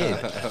little kid.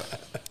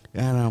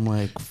 And I'm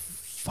like,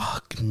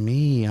 fuck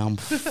me, I'm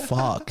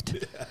fucked.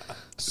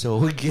 So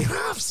we get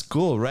off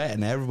school, right?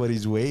 And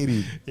everybody's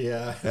waiting.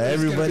 Yeah. Everybody's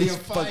There's gonna be a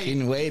fight.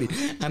 fucking waiting.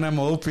 And I'm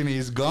hoping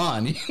he's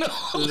gone, you know?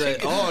 He's like,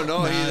 oh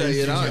no, he's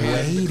He's like,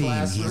 waiting. He's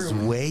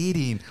classroom.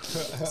 waiting.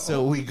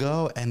 So we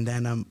go, and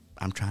then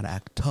I'm trying to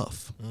act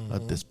tough. Mm-hmm.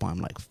 At this point,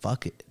 I'm like,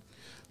 fuck it.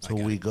 So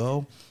we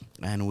go,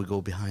 and we go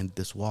behind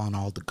this wall, and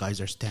all the guys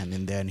are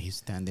standing there, and he's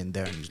standing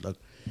there, and he's like,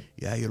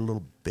 "Yeah, you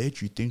little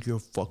bitch, you think you're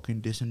fucking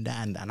this and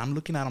that." And I'm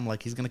looking at him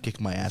like he's gonna kick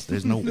my ass.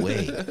 There's no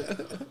way.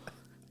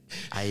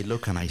 I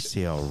look, and I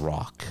see a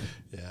rock.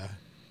 Yeah.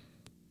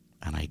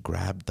 And I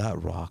grabbed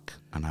that rock,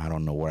 and I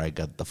don't know where I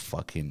got the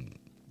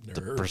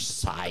Nerve.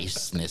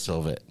 preciseness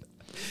of it.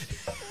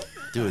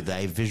 Dude,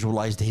 I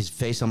visualized his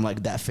face. I'm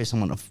like, that face, I'm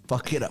gonna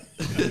fuck it up.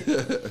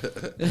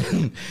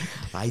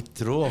 I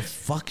threw a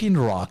fucking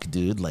rock,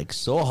 dude, like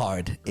so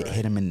hard. It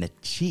hit him in the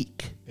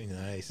cheek.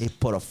 Nice. It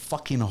put a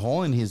fucking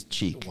hole in his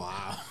cheek.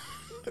 Wow.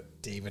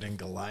 David and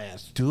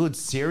Goliath. Dude,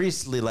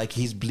 seriously, like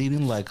he's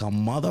bleeding like a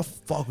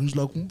motherfucker. He's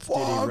like, fuck.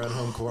 Did he run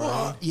home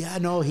crying? Yeah,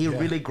 no, he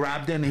really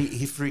grabbed it, and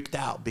he freaked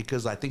out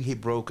because I think he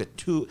broke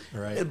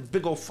Right. a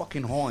big old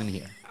fucking hole in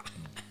here.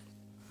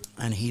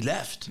 And he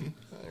left.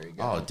 There you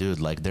go. Oh, dude,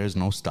 like there's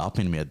no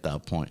stopping me at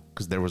that point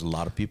because there was a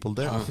lot of people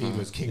there. He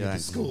was king of the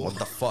school. What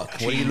the fuck?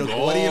 What are you looking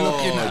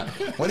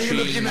at? What are you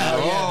looking at?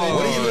 Yeah,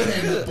 What are you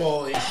looking at?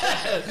 Bully.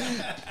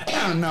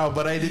 at? No,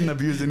 but I didn't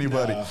abuse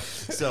anybody. No.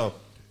 So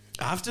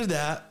after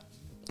that,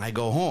 I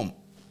go home.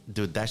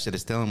 Dude, that shit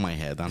is still in my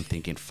head. I'm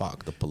thinking,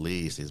 fuck, the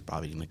police is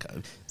probably gonna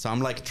come. So I'm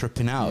like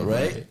tripping out,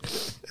 right?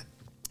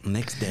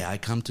 Next day, I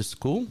come to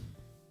school.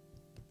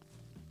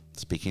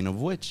 Speaking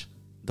of which,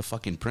 the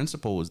fucking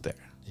principal was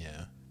there.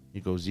 Yeah. He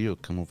goes, "You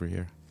come over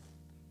here."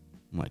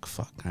 I'm like,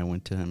 "Fuck." I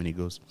went to him and he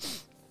goes,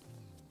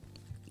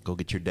 "Go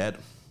get your dad,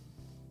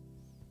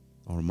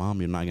 or mom,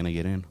 you're not gonna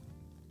get in."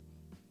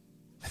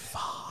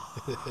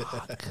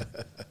 Fuck.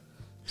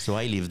 So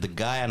I leave the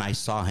guy and I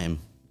saw him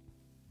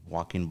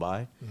walking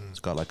by. He's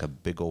got like a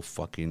big old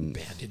fucking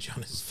Bandage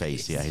on his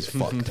face. Yeah, he's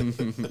fucked.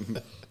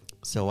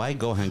 So I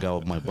go hang out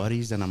with my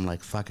buddies and I'm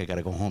like, fuck, I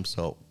gotta go home.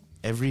 So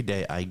every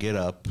day I get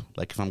up,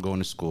 like if I'm going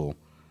to school,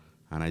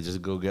 and I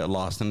just go get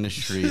lost in the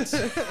streets.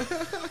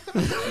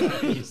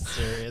 Are you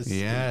serious?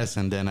 Yes,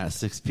 and then at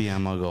 6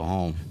 p.m. I'll go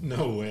home.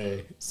 No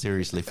way.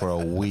 Seriously, for a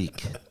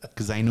week.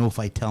 Because I know if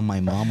I tell my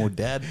mom or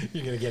dad,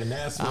 You're going to get an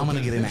ass I'm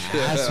going to whooping. get an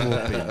ass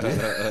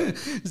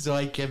whooping. Dude. So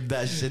I kept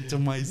that shit to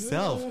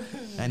myself.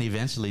 And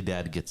eventually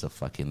dad gets a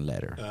fucking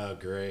letter. Oh,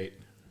 great.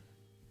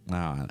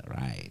 Oh,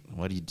 right.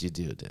 What did you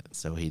do?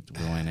 So he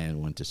went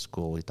in, went to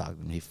school. He talked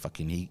to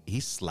me.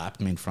 He slapped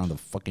me in front of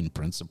the fucking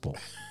principal.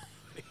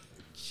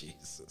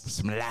 Jesus.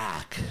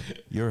 Smack.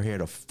 You're here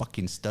to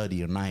fucking study.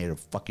 You're not here to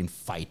fucking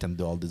fight and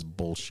do all this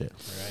bullshit.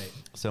 Right.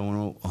 So when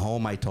we went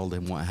home, I told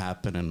him what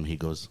happened, and he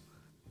goes,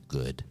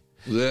 "Good."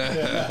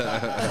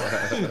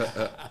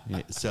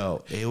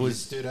 So it You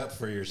was. stood up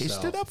for yourself. He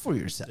stood up for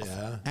yourself.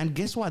 Yeah. And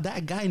guess what?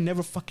 That guy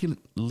never fucking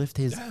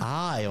lifted his Yeah.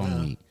 eye on Yeah.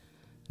 me.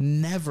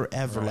 Never,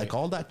 ever. Right. Like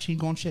all that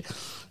chingon shit.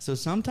 So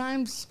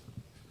sometimes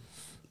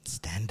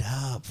stand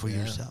up for Yeah.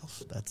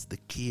 yourself. That's the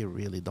key,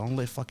 really. Don't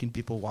let fucking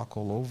people walk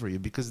all over you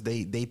because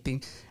they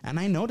think. And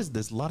I noticed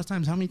this a lot of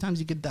times. How many times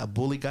you get that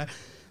bully guy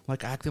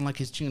like acting like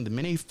he's chewing? The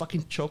minute you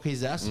fucking choke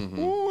his ass, Yeah.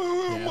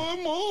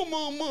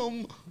 my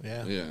mom.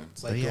 Yeah. Yeah.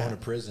 It's like Yeah. going to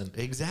prison.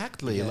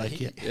 Exactly. Yeah, like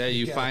he- yeah. Yeah,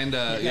 you gotta- find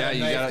a you gotta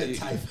knife the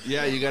you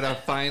type. you gotta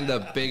find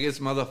the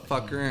biggest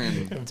motherfucker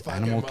and And fuck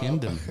Animal him up.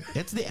 kingdom.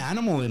 It's the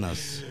animal in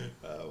us.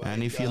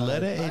 And if you God.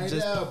 let it, I it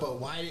just know, but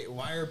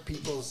why are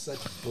people such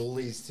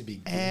bullies to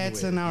begin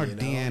it's with, in our you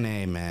know?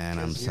 DNA, man.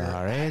 I'm 'Cause you're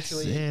sorry.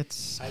 actually-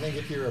 It's I think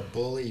if you're a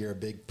bully, you're a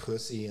big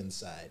pussy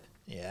inside.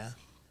 Yeah.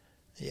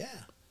 Yeah.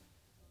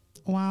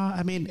 well,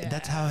 I mean,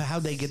 that's how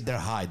they get their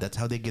high. That's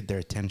how they get their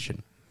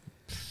attention.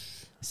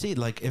 See,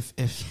 like if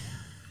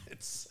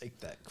It's like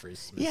that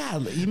Christmas. yeah,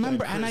 you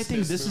remember, and I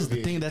think Christmas this is the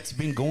movie. thing that's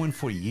been going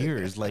for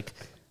years. Like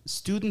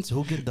students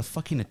who get the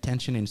fucking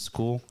attention in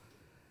school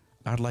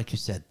are, like you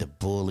said, the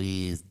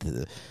bullies,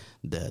 the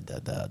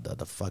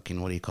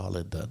fucking, what do you call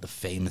it, the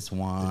famous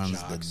ones,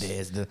 the jocks.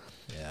 this,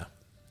 Yeah.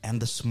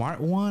 and the smart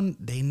one,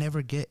 they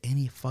never get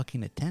any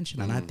fucking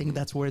attention, and I think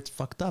that's where it's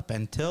fucked up.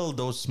 Until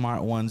those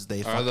smart ones,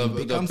 they are fucking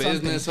the become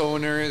business something.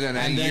 owners, and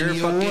And then you're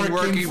you're fucking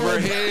working for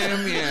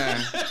them. him,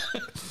 yeah.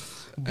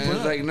 And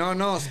it's like,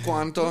 no,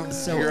 Squanto,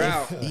 So you're if-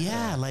 out.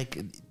 Yeah, like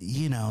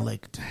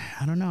like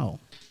I don't know.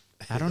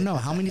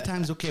 How many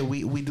times? Okay,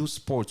 we do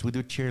sports, we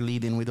do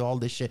cheerleading, we do all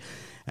this shit,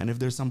 and if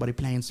there's somebody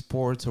playing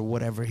sports or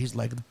whatever, he's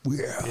like,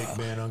 yeah. Big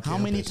man on How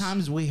many campus.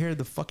 times we hear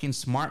the fucking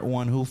smart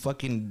one who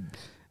fucking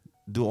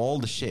do all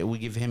the shit? We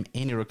give him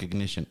any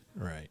recognition.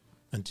 Right.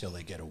 Until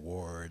they get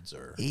awards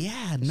or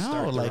Yeah, no,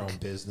 start their like own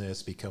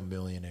business, become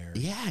millionaires.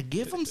 yeah,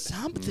 give them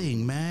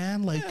something,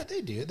 man. Like Yeah, they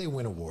do. They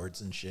win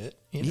awards and shit.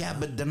 you yeah, know?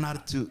 but they're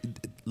not too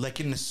like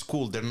in the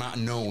school. They're not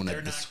known they're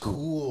at the not school.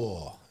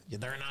 cool. Yeah,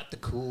 they're not the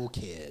cool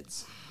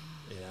kids.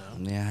 You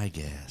know? Yeah, I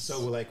guess. So,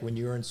 like, when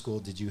you were in school,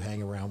 did you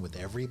hang around with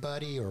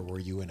everybody, or were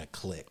you in a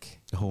clique?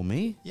 who,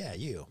 me? Yeah,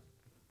 you.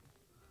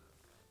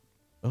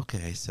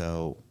 Okay,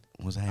 so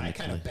was I? In I a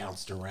kind of clique?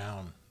 bounced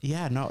around.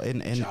 Yeah, no,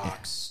 in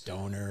Jocks,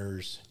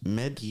 stoners,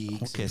 mid.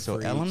 geeks. Okay, and so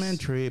freaks.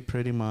 elementary,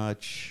 pretty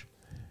much,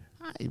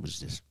 I was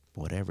just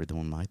whatever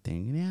doing my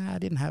thing. Yeah,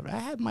 I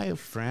had my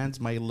friends,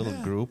 my little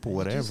Yeah, group or you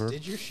whatever. just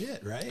did your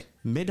shit, right?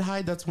 Mid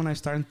high, that's when I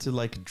started to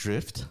like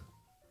drift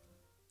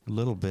a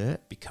little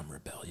bit. Become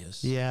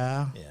rebellious.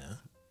 Yeah, Yeah.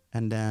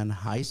 and then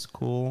high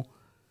school.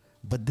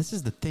 But this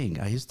is the thing.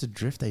 I used to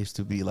drift. I used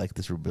to be like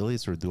this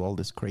rebellious or do all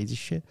this crazy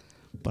shit.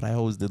 But I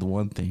always did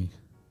one thing.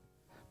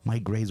 My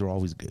grades were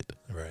always good,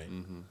 Right.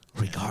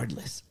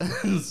 regardless.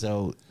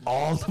 So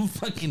all the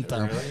fucking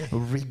time, Really?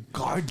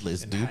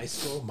 regardless, In dude. high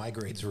school, my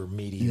grades were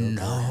mediocre.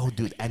 No,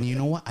 dude. And you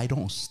know what? I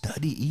don't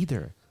study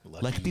either.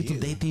 Lucky like people, you.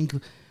 they think,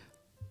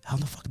 how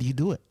the fuck do you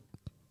do it?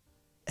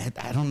 And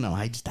I don't know.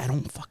 I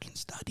don't fucking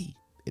study.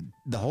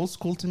 The whole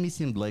school to me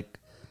seemed like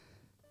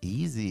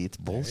easy. It's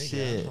There you go.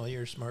 bullshit. Well,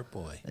 you're a smart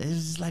boy.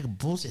 It's just like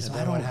bullshit. And So I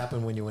then what don't.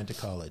 happened when you went to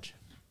college?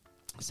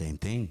 Same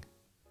thing.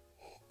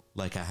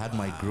 Like I had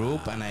my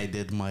group and I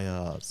did my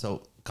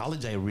so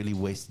college I really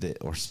wasted it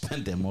or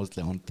spent it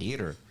mostly on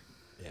theater.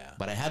 Yeah.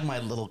 But I had my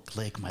little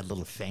clique, my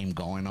little fame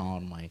going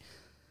on,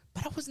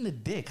 but I wasn't a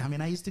dick. I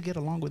mean, I used to get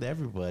along with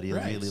everybody.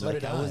 Right. Really. So Like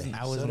did I wasn't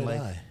So did like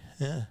I.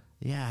 Yeah.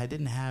 yeah, I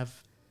didn't have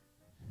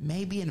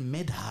maybe in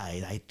mid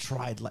high I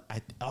tried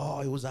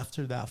it was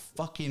after that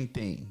fucking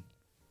thing.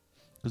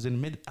 It was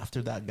in mid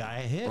after that guy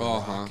I hit.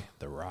 Uh-huh.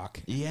 The Rock.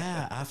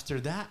 Yeah, after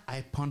that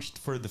I punched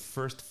for the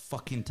first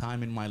fucking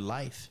time in my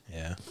life.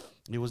 Yeah.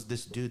 It was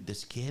this dude,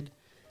 this kid.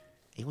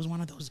 He was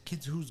one of those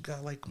kids who's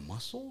got like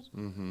muscles,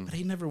 but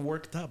he never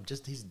worked up,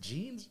 just his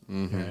jeans.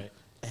 Right.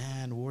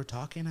 and we were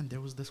talking, and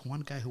there was this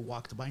one guy who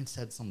walked by and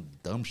said some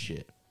dumb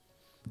shit.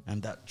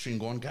 And that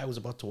Chingon guy was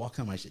about to walk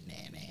him. I said, nah.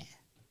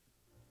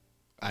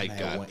 I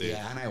got this.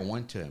 Yeah, and I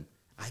went to him.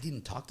 I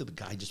didn't talk to the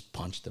guy, I just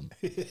punched him.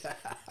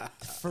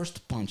 The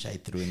first punch I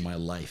threw in my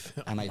life,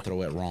 and I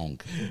throw it wrong.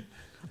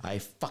 I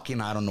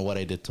don't know what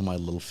I did to my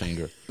little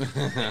finger.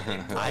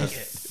 I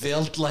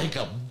felt like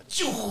a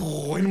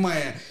in my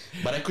hand,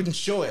 but I couldn't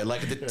show it.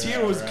 Like the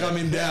tear was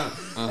coming down,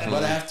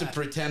 but I have to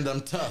pretend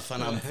I'm tough,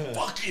 and I'm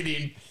fucking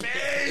in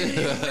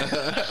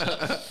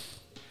pain.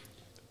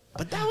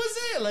 But that was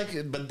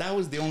it. But that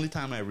was the only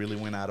time I really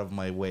went out of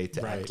my way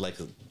to act like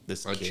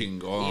this A kid.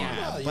 chingon.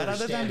 Yeah, Well, but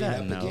other than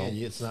that, no.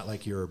 It's not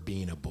like you're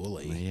being a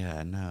bully.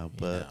 Yeah, no,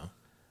 but know.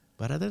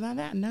 but other than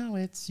that, no.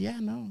 I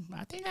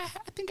think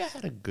I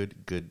had a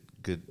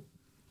good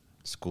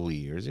school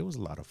years. It was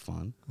a lot of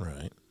fun.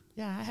 Right.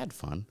 Yeah, I had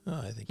fun.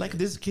 Oh, I think like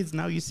these kids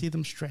now, you see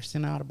them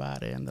stressing out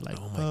about it, and they're like,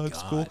 Oh my "Fuck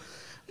God. school."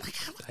 I'm like,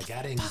 I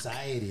got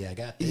anxiety. I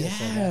got this.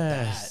 I got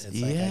Yes, that.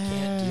 It's like I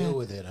can't yeah. deal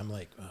with it. I'm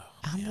like, oh.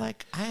 I'm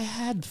like, I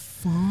had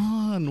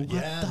fun. What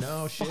Yeah, the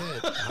no shit.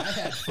 I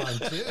had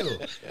fun too.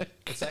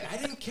 It's like I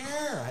didn't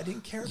care. I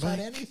didn't care about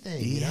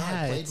anything. You know,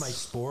 I played my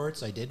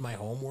sports. I did my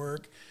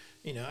homework.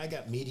 You know, I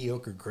got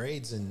mediocre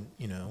grades in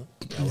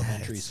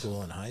elementary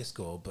school and high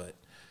school, but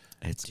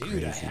It's dude,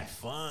 crazy. I had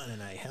fun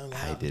and I hung I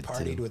out and did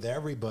partied too. with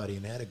everybody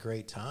and had a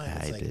great time.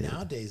 It's I like did.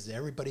 nowadays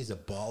everybody's a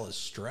ball of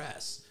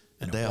stress.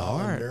 And They a ball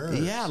are. of nerves.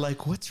 Yeah,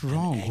 like what's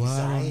wrong? And Well, I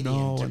don't anxiety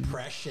know. and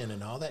depression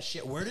and all that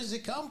shit. Where does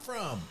it come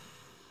from?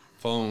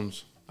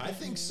 Phones, I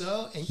think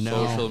so. And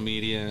No. social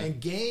media. and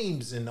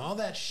games and all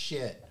that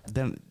shit.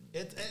 Then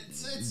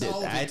It's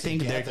all of I it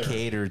think together. they're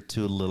catered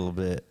to a little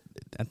bit.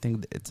 I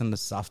think it's on the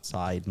soft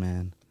side,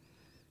 man.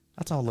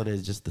 That's all it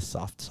is, just the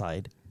soft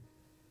side.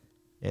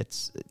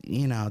 It's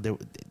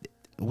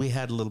we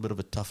had a little bit of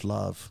a tough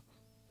love.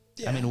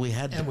 I mean, we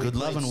had the And good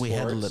love, played and we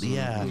had a sports. little,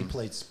 yeah. We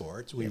played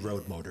sports. We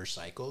rode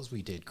motorcycles.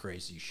 We did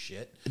crazy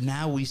shit.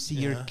 Now we see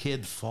your Yeah.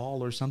 kid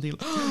fall or something.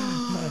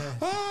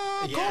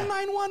 Yeah. Call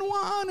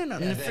 911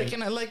 and then-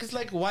 freaking it's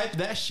like wipe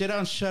that shit out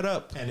and shut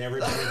up. And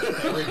everybody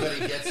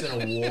gets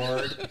an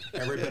award.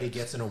 Everybody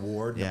gets an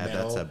award. and a Yeah,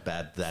 medal that's a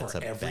for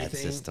bad everything.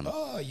 system.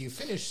 Oh, you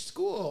finished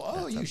school. Oh,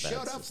 That's a you bad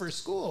showed up for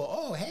school.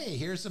 Oh, hey,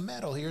 here's a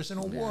medal. Here's an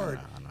award.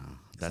 No.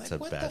 That's like,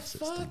 a what bad the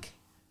system. fuck?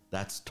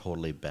 That's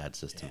totally bad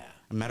system. Yeah.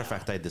 As a matter of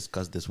fact, I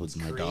discussed this with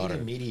my Creating daughter.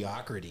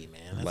 mediocrity,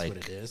 man. That's what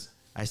it is.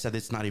 I said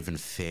it's not even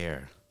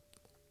fair.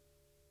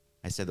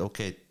 I said,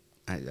 okay,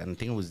 I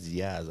think it was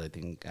Yaz. I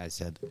think I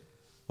said,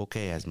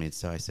 okay, Yasmin.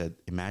 So I said,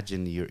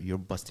 imagine you're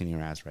busting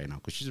your ass right now,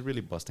 because she's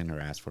really busting her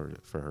ass for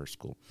her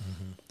school.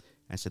 Mm-hmm.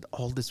 I said,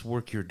 all this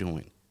work you're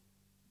doing,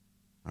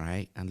 all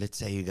right, and let's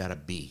say you got a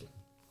B,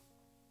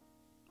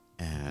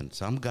 and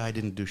some guy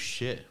didn't do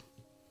shit,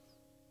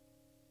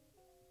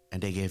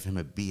 and they gave him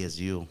a B as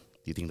you. Do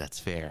you think that's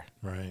fair?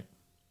 Right.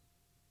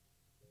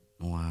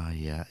 Well,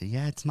 yeah,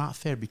 it's not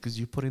fair because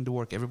you put in the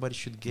work. Everybody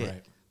should get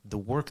Right. the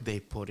work they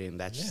put in.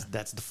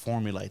 That's the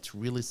formula. It's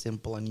really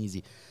simple and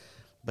easy.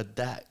 But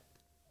that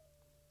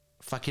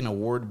fucking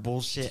award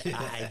bullshit,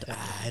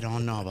 I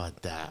don't know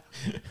about that.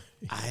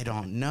 I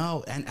don't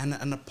know.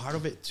 And a part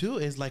of it too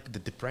is like the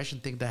depression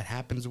thing that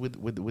happens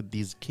with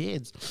these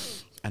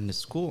kids and the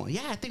school.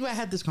 Yeah, I think I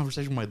had this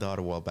conversation with my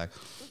daughter a while back,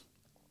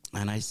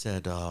 and I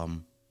said, a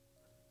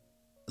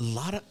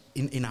lot of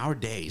in our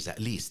days at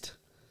least.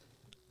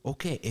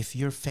 Okay, if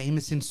you're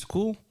famous in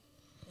school,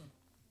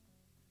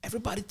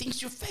 everybody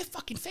thinks you're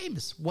fucking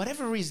famous.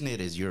 Whatever reason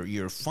it is,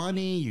 you're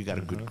funny, you got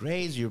a good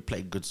grades, you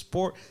play good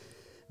sport.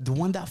 The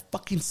one that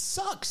fucking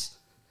sucks,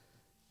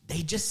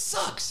 they just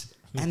sucks,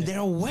 and they're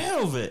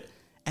aware of it,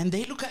 and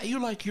they look at you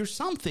like you're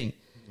something.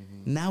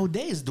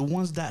 Nowadays, the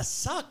ones that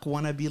suck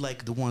want to be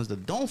like the ones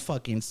that don't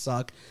fucking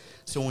suck.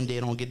 So when they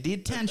don't get the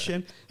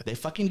attention, they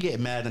fucking get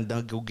mad and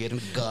then go get a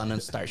gun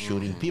and start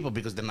shooting people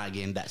because they're not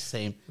getting that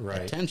same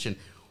Right. attention.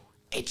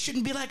 It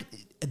shouldn't be like,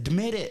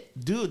 admit it,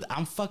 dude.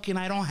 I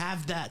don't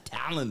have that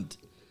talent.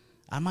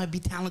 I might be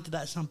talented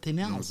at something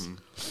else.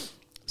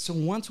 So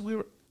once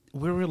we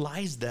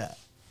realize that,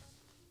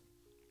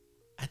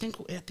 I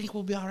think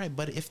we'll be all right.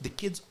 But if the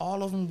kids,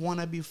 all of them want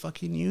to be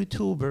fucking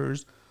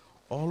YouTubers,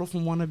 all of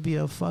them want to be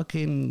a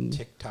fucking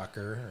TikToker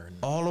or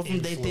all of them,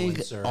 they think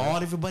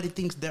influencer. everybody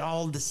thinks they're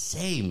all the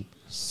same.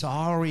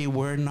 Sorry,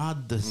 we're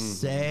not the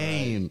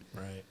same.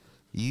 Right.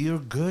 You're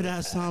good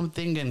at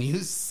something and you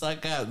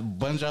suck at a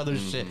bunch of other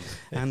shit.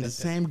 And the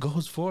same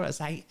goes for us.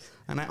 I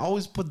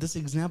always put this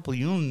example.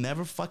 You'll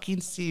never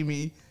fucking see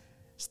me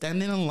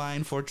standing in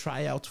line for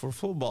tryouts for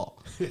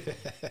football.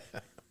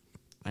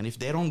 And if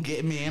they don't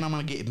get me in, I'm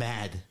gonna get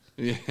mad.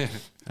 Yeah.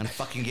 And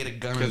fucking get a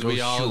gun and Because go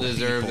we all shoot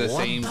deserve people. the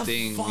What same the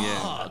thing, fuck?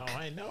 yeah. Oh,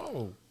 I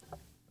know.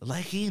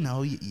 Like,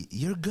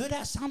 you're good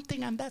at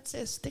something and that's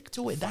it. Stick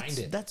to it. Find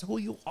it. That's who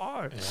you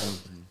are.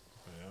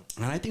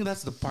 And I think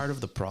that's the part of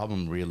the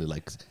problem, really.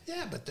 Like,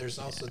 Yeah, but there's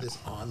also this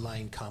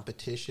online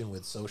competition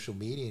with social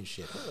media and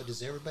shit. Oh,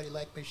 does everybody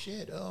like my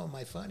shit? Oh, am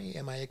I funny?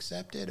 Am I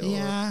accepted? Or,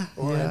 Yeah,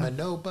 Or yeah. am I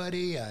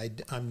nobody?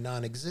 I'm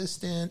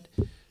non-existent.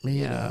 yeah.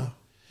 You know?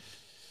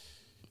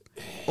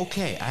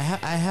 Okay, I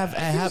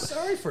I feel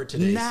sorry for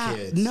today's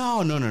kids. No.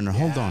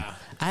 Hold on. Yeah.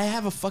 I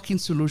have a fucking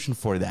solution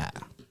for that.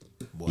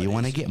 What you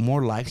want to is get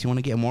more likes? You want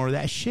to get more of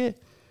that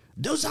shit?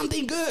 Do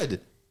something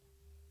good.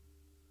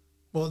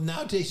 Well,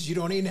 nowadays you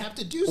don't even have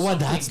to do something Well,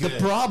 that's good. the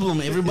problem.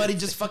 Everybody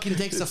just fucking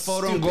takes a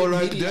photo and go Stupid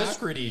like this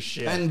mediocrity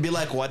shit. and be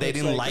like, "What? They It's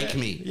didn't like like that.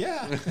 me."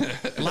 Yeah.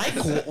 Like,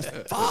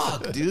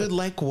 fuck, dude.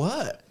 Like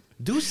what?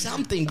 Do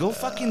something. Go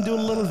fucking do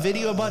a little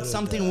video about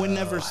something we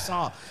never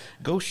saw.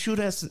 Go shoot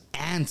us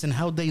ants and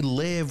how they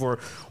live, or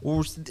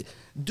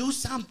do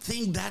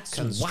something that's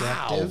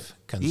Constructive.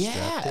 wow. Yeah,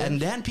 Constructive. and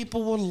then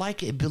people will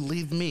like it.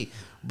 Believe me.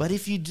 But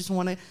if you just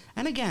want to,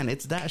 and again,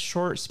 it's that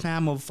short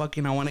spam of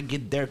fucking. I want to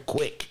get there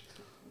quick.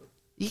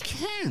 You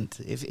can't.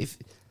 If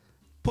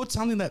put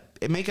something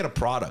that make it a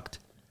product.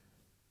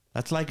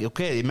 That's like,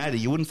 okay, imagine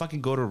you wouldn't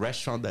fucking go to a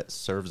restaurant that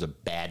serves a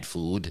bad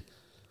food.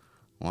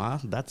 Well,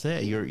 that's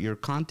it. Your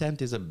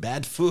content is a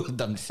bad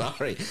food. I'm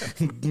sorry.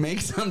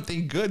 Make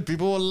something good.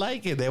 People will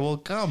like it. They will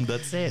come.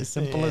 That's it.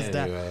 Simple as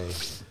Anyway.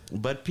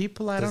 that. But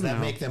people, I Does don't that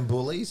know. make them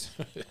bullies?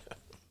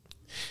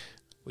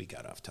 We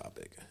got off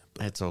topic.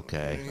 It's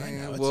okay. I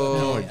know. It's Well,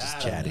 okay. we're just I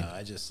don't chatting. know.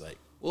 I just like.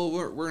 Well,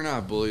 we're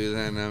not bullies,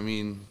 and I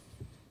mean,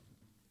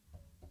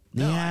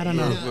 Yeah, I don't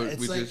know. but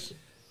It's we like, just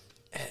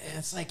and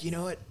it's like, you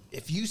know what?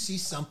 If you see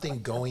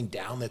something going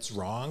down that's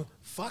wrong,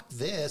 fuck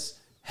this.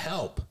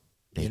 Help.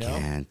 They You know?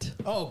 can't.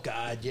 Oh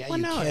God, yeah, Well,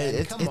 you no, can.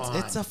 it's Come on.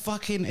 it's a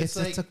fucking it's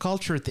It's a like-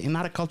 culture thing.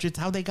 Not a culture. It's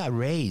how they got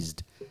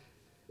raised.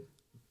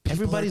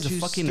 Everybody's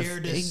People are a too fucking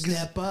scared to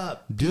step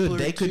up. Dude, People are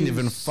they couldn't too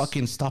even s-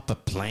 fucking stop a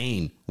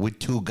plane with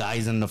two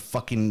guys and a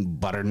fucking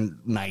butter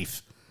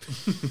knife.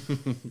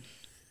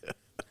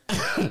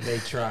 They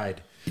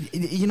tried.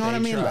 You know what I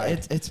They mean?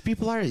 tried. It's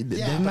people are Yeah,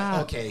 they're but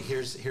not okay.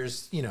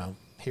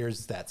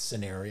 Here's that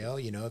scenario.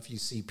 You know, if you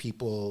see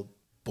people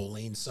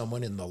bullying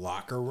someone in the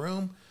locker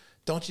room,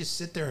 don't just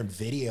sit there and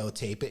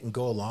videotape it and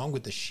go along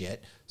with the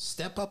shit.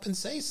 Step up and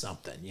say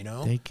something. You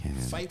know, They can.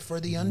 fight for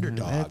the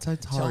underdog. It's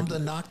Tell hard. them to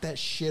knock that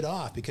shit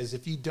off, because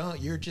if you don't,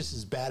 you're just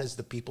as bad as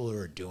the people who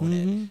are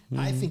doing it.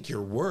 I think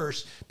you're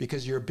worse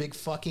because you're a big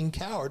fucking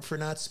coward for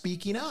not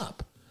speaking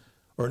up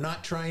or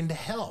not trying to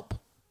help.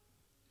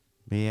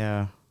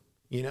 Yeah.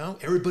 You know,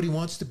 everybody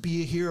wants to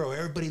be a hero.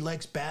 Everybody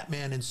likes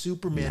Batman and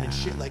Superman and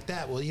shit like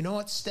that. Well, you know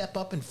what? Step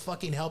up and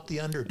fucking help the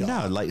underdog.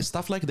 No, like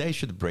stuff like that you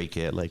should break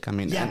it. Like I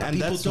mean, yeah, but and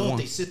people that's don't. one-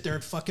 They sit there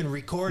and fucking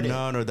record it.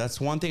 No,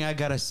 that's one thing I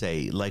gotta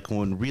say. Like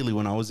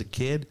when I was a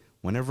kid,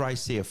 whenever I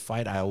see a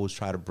fight, I always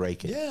try to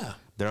break it. Yeah.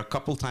 There are a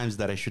couple times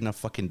that I shouldn't have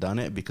fucking done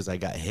it because I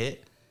got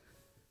hit.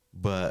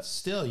 But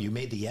Still, you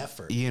made the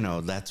effort. you know,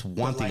 that's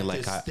one But thing. like Like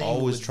this I thing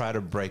always with- try to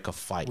break a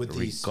fight, With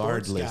these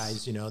sports regardless.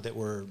 guys, you know, that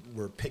were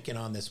picking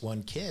on this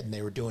one kid, and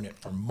they were doing it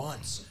for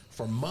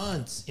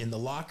months in the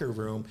locker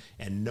room,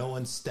 and no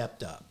one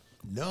stepped up.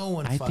 No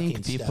one. I fucking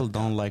think people stepped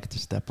don't up. like to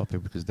step up here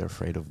because they're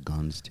afraid of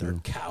guns They're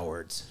too.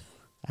 cowards.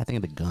 I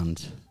think the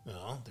guns.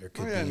 Well, there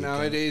could oh, yeah, be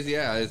nowadays,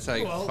 yeah, it's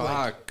like Well,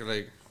 fuck,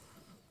 like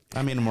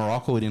I mean, in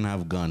Morocco we didn't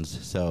have guns,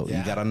 so Yeah.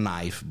 you got a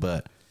knife,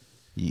 but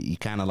you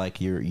kind of like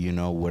you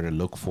know where to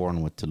look for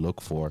and what to look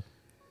for.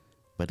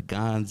 But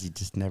guns, you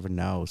just never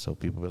know. So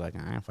people be like,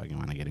 I don't fucking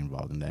want to get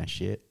involved in that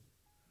shit.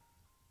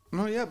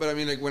 no, yeah, but I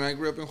mean, like when I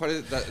grew up in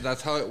Juarez,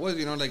 that's how it was.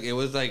 You know, like it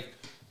was like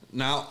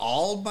now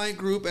all my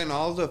group and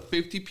all the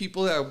 50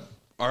 people that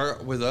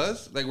are with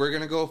us, like we're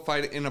gonna go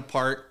fight in a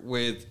park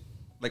with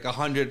like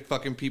 100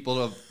 fucking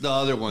people of the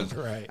other ones,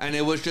 Right. And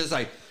it was just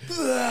like,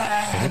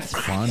 It's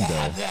fun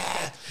though.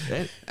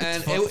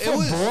 And for, it for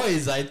was-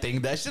 boys, I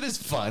think that shit is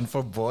fun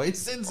for boys.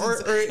 Since or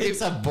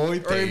it's a boy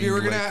thing. Or if you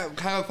were gonna like-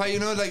 have a fight, you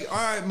know, like, all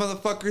right,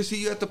 motherfucker,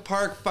 see you at the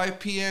park 5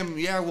 p.m.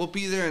 Yeah, we'll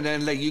be there. And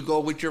then like you go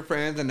with your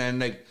friends, and then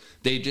like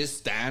they just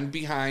stand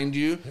behind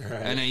you, Right.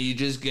 and then you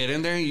just get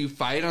in there and you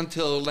fight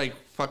until like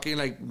fucking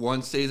like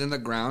one stays in the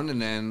ground,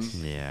 and then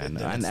Yeah, Then no,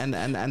 it's- and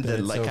then the,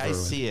 it's like I over with.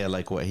 see it,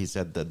 like what he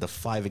said, the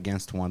 5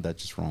 against 1,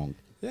 that's just wrong.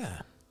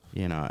 Yeah.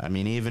 You know, I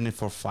mean, even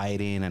if we're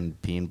fighting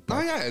and being, oh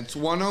yeah, it's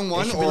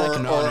one-on-one It should or be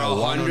like, no, no,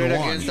 100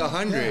 one-on-one. against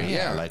 100.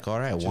 Yeah, like all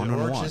right, Or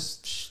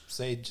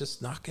 1-on-1.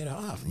 just knock it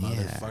off, Yeah.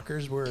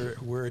 motherfuckers.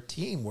 We're a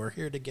team. We're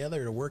here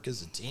together to work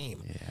as a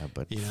team. Yeah,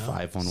 but You know,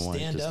 5-on-1 is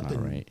stand just up not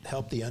and right.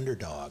 help the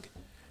underdog.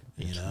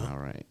 You It's know, not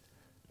right.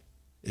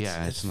 it's,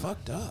 Yeah, it's not-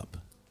 fucked up.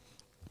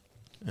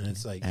 And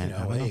it's like, And you I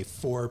know, don't know. hey,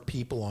 4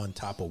 people on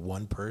top of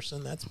 1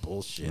 person. That's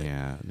bullshit.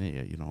 Yeah,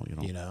 you know.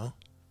 You know.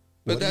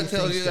 but What do that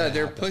tells think's you that gonna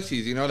they're happen?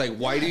 pussies. You know, like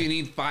why do you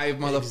need 5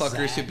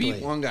 motherfuckers to beat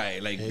Exactly. one guy?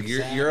 Like you're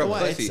Exactly. a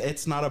Well, pussy.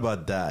 it's not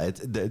about that.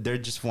 They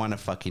just want to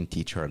fucking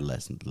teach her a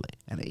lesson, like,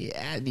 and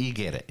yeah, you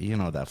get it. You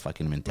know that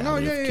fucking No,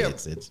 mentality yeah, of yeah.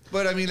 kids. It's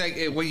But I mean, like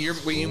when you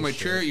Bullshit.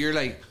 mature, you're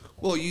like,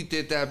 well, you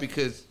did that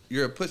because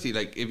you're a pussy.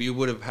 Like if you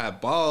would have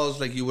had balls,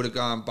 like you would have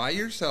gone by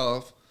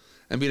yourself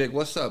and be like,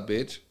 "What's up,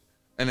 bitch?"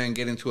 And then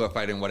get into a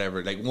fight and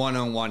whatever, like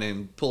 1-on-1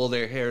 and pull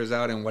their hairs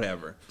out and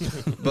whatever.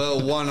 But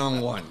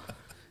 1-on-1.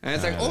 And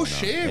it's like, I oh don't know.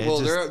 shit, It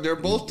well just- they're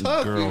both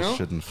tough, Girls you know.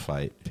 shouldn't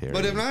fight. Period.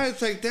 But if not,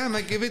 it's like, damn,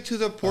 I give it to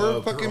the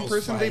poor fucking girls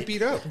person they fight.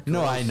 beat up.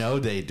 No, I know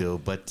they do,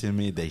 but to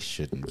me, they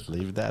shouldn't.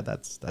 Leave that.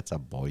 That's a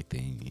boy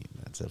thing.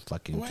 That's a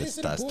fucking Why is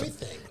it a boy testosterone.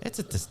 thing? It's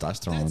a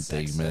testosterone That's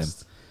thing, man.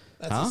 sexist.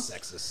 That's Huh? a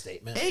sexist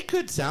statement. It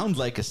could sound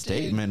like a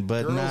statement, Dude,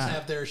 but girls not.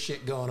 have their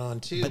shit going on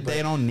too. But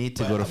they don't need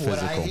to go to What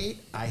physical.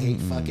 I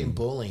hate fucking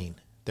bullying.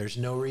 There's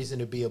no reason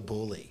to be a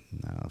bully.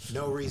 No,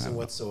 No reason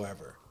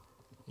whatsoever.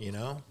 You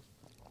know?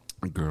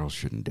 Girls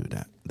shouldn't do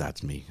that.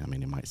 That's me. I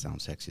mean, it might sound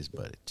sexist,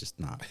 but it's just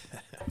not.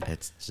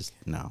 It's just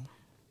no.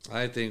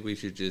 I think we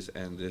should just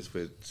end this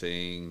with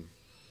saying,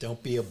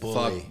 Don't be a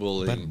bully. fuck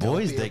bullying. But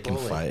boys, be a they can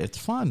bully. fight. It's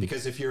fun.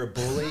 Because if you're a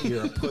bully,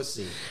 you're a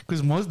pussy.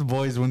 Because most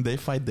boys, when they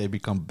fight, they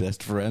become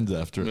best friends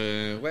after.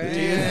 Well,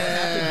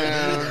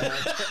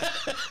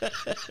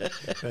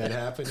 That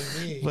happened to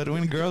me. But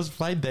when girls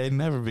fight, they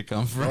never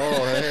become friends.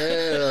 oh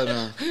hell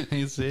no.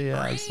 You see,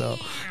 yeah. So,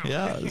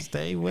 yeah,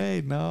 stay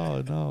away. No.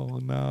 I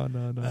don't know.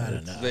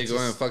 They go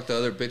and fuck the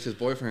other bitch's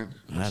boyfriend.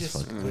 That's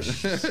Just fucked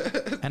wish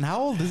up. And how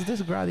old is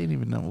this girl? I didn't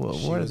even know. What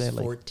she are was they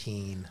like?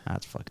 14.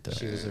 That's fucked up.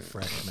 She was a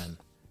freshman.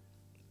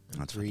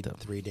 That's Three fucked up.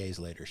 3 days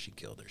later, she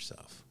killed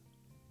herself.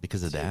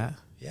 Because of that?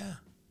 Yeah.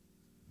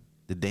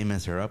 Did they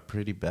mess her up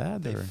pretty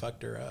bad? They Or?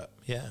 fucked her up.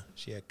 Yeah.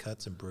 She had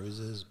cuts and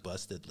bruises,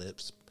 busted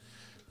lips.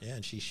 Yeah,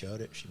 and she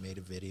showed it. She made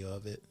a video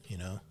of it, you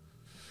know.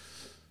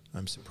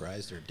 I'm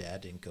surprised her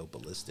dad didn't go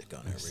ballistic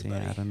on See,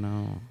 everybody. I don't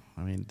know.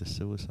 I mean, the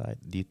suicide.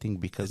 Do you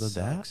think because It of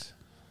that? sucks.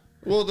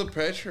 Well, the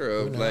pressure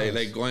of Who like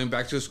knows? going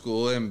back to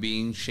school and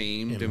being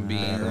shamed and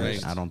being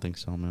Embarrassed. like, I don't think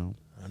so, no.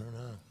 I don't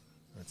know.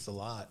 That's a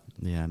lot.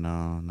 Yeah,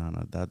 no.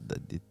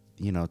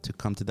 To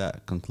come to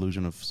that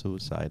conclusion of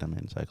suicide, I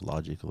mean,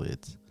 psychologically,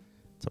 it's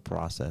a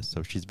process.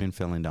 So she's been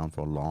feeling down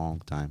for a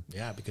long time.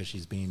 Yeah, because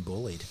she's being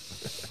bullied.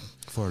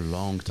 For a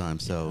long time.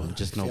 So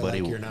just Feel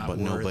nobody, like you're not but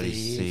worthy, nobody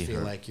see feel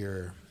her. like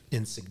you're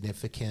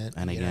insignificant.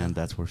 And you again, know?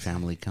 that's where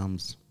family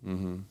comes.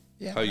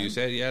 yeah, how you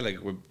said, yeah, like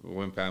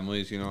when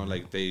families, you know,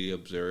 like they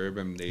observe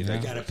and they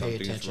like You gotta pay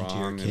something's attention to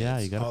your wrong. kids. Yeah,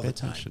 you got all to pay the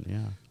time. attention.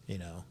 Yeah. you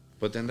know.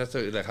 But then that's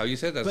like how you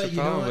said that's But the you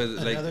know problem what? with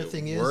like Another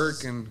thing work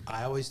is, and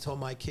I always told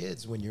my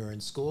kids when you're in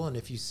school and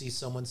if you see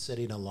someone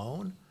sitting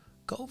alone,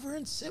 go over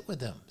and sit with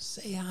them.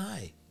 Say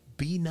hi.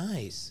 Be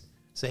nice.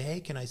 Say, hey,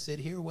 can I sit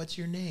here? What's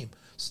your name?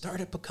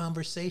 Start up a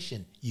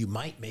conversation. You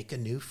might make a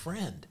new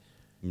friend.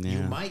 You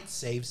Yeah. might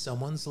save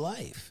someone's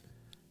life,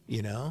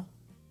 you know?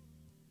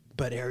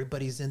 But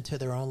everybody's into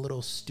their own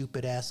little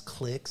stupid ass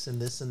cliques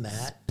and this and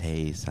that.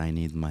 Space. I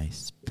need my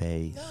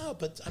space. No,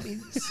 but I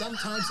mean,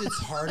 sometimes it's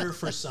harder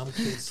for some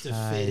kids to fit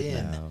I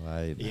in.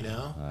 know, You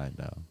know?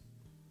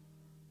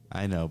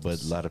 I know,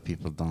 but a lot of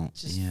people don't.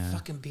 Just yeah.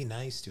 fucking be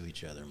nice to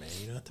each other, man.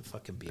 You don't have to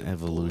fucking be a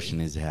Evolution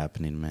bully. is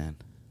happening, man.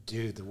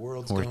 Dude, the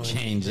world's We're going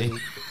changing.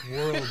 The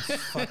world's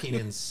fucking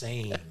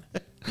insane.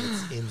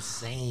 It's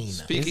insane.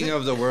 speaking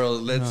of the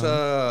world,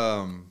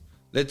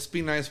 let's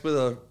be nice with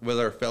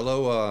our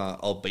fellow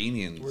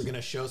Albanians. We're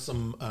gonna show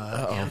some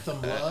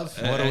anthem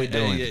love. What are we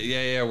doing?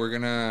 Yeah. We're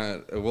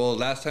gonna. Well,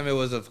 last time it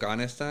was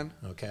Afghanistan,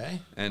 Okay,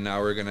 and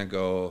now we're gonna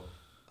go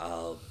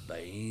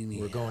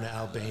Albania. we're going to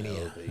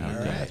Albania. All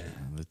Okay. right,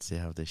 Let's see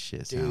how this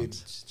shit dude.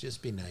 sounds.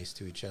 Just be nice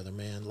to each other,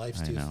 man.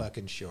 Life's I too know.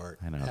 fucking short.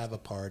 I know. Have a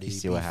party. You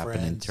see be what happened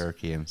in friends.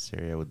 Turkey and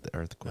Syria with the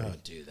earthquake. Oh,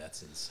 dude,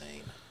 that's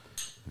insane.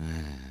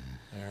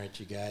 All right,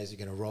 you guys,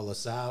 you're gonna roll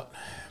us out.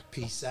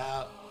 Peace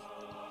out.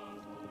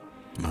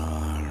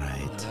 All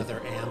right. Another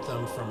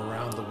anthem from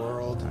around the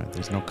world. All right.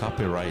 There's no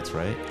copyrights,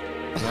 right?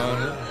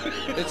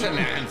 It's an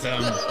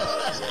anthem.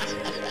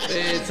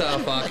 It's a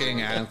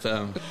fucking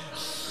anthem.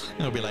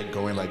 It'll be like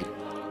going like.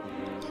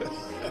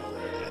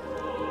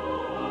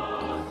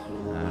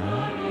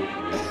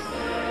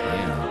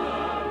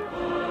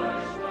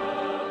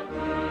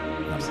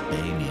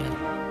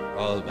 Albania.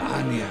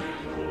 Albania.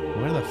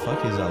 Where the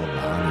fuck is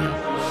Albania?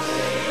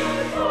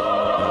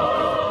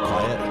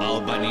 Quiet.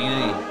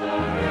 Albania.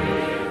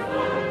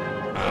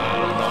 I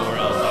don't know where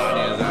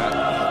Albania is at.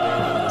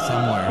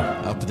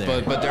 Somewhere up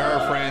there. But they're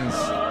our friends.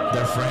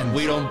 they're friends.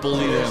 We don't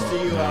bully Cheers them. to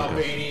you,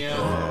 Albania.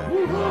 Woo,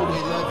 we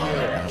love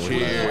you. We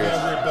Cheers.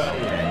 love everybody.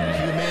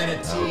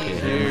 Humanity.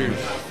 Cheers.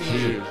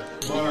 Cheers.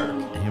 Mark.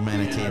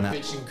 Humanity Our in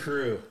pitching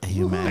crew.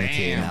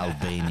 humanity in Damn.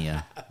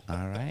 Albania.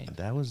 All right,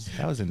 that was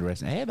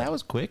interesting. Hey, that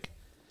was quick.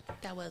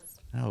 That was.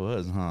 That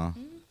was, huh?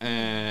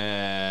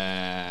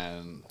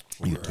 And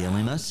You're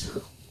killing us.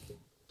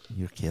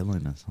 You're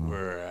killing us, huh?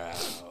 we're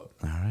out.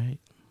 All right.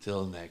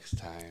 Till next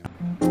time.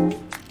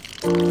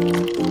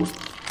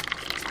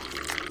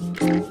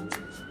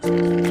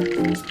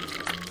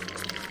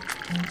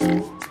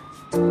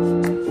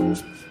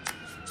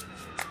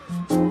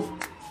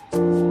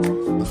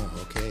 Oh,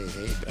 okay.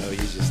 Hey, oh, he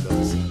just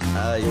loves it.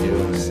 How you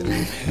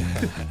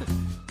doing?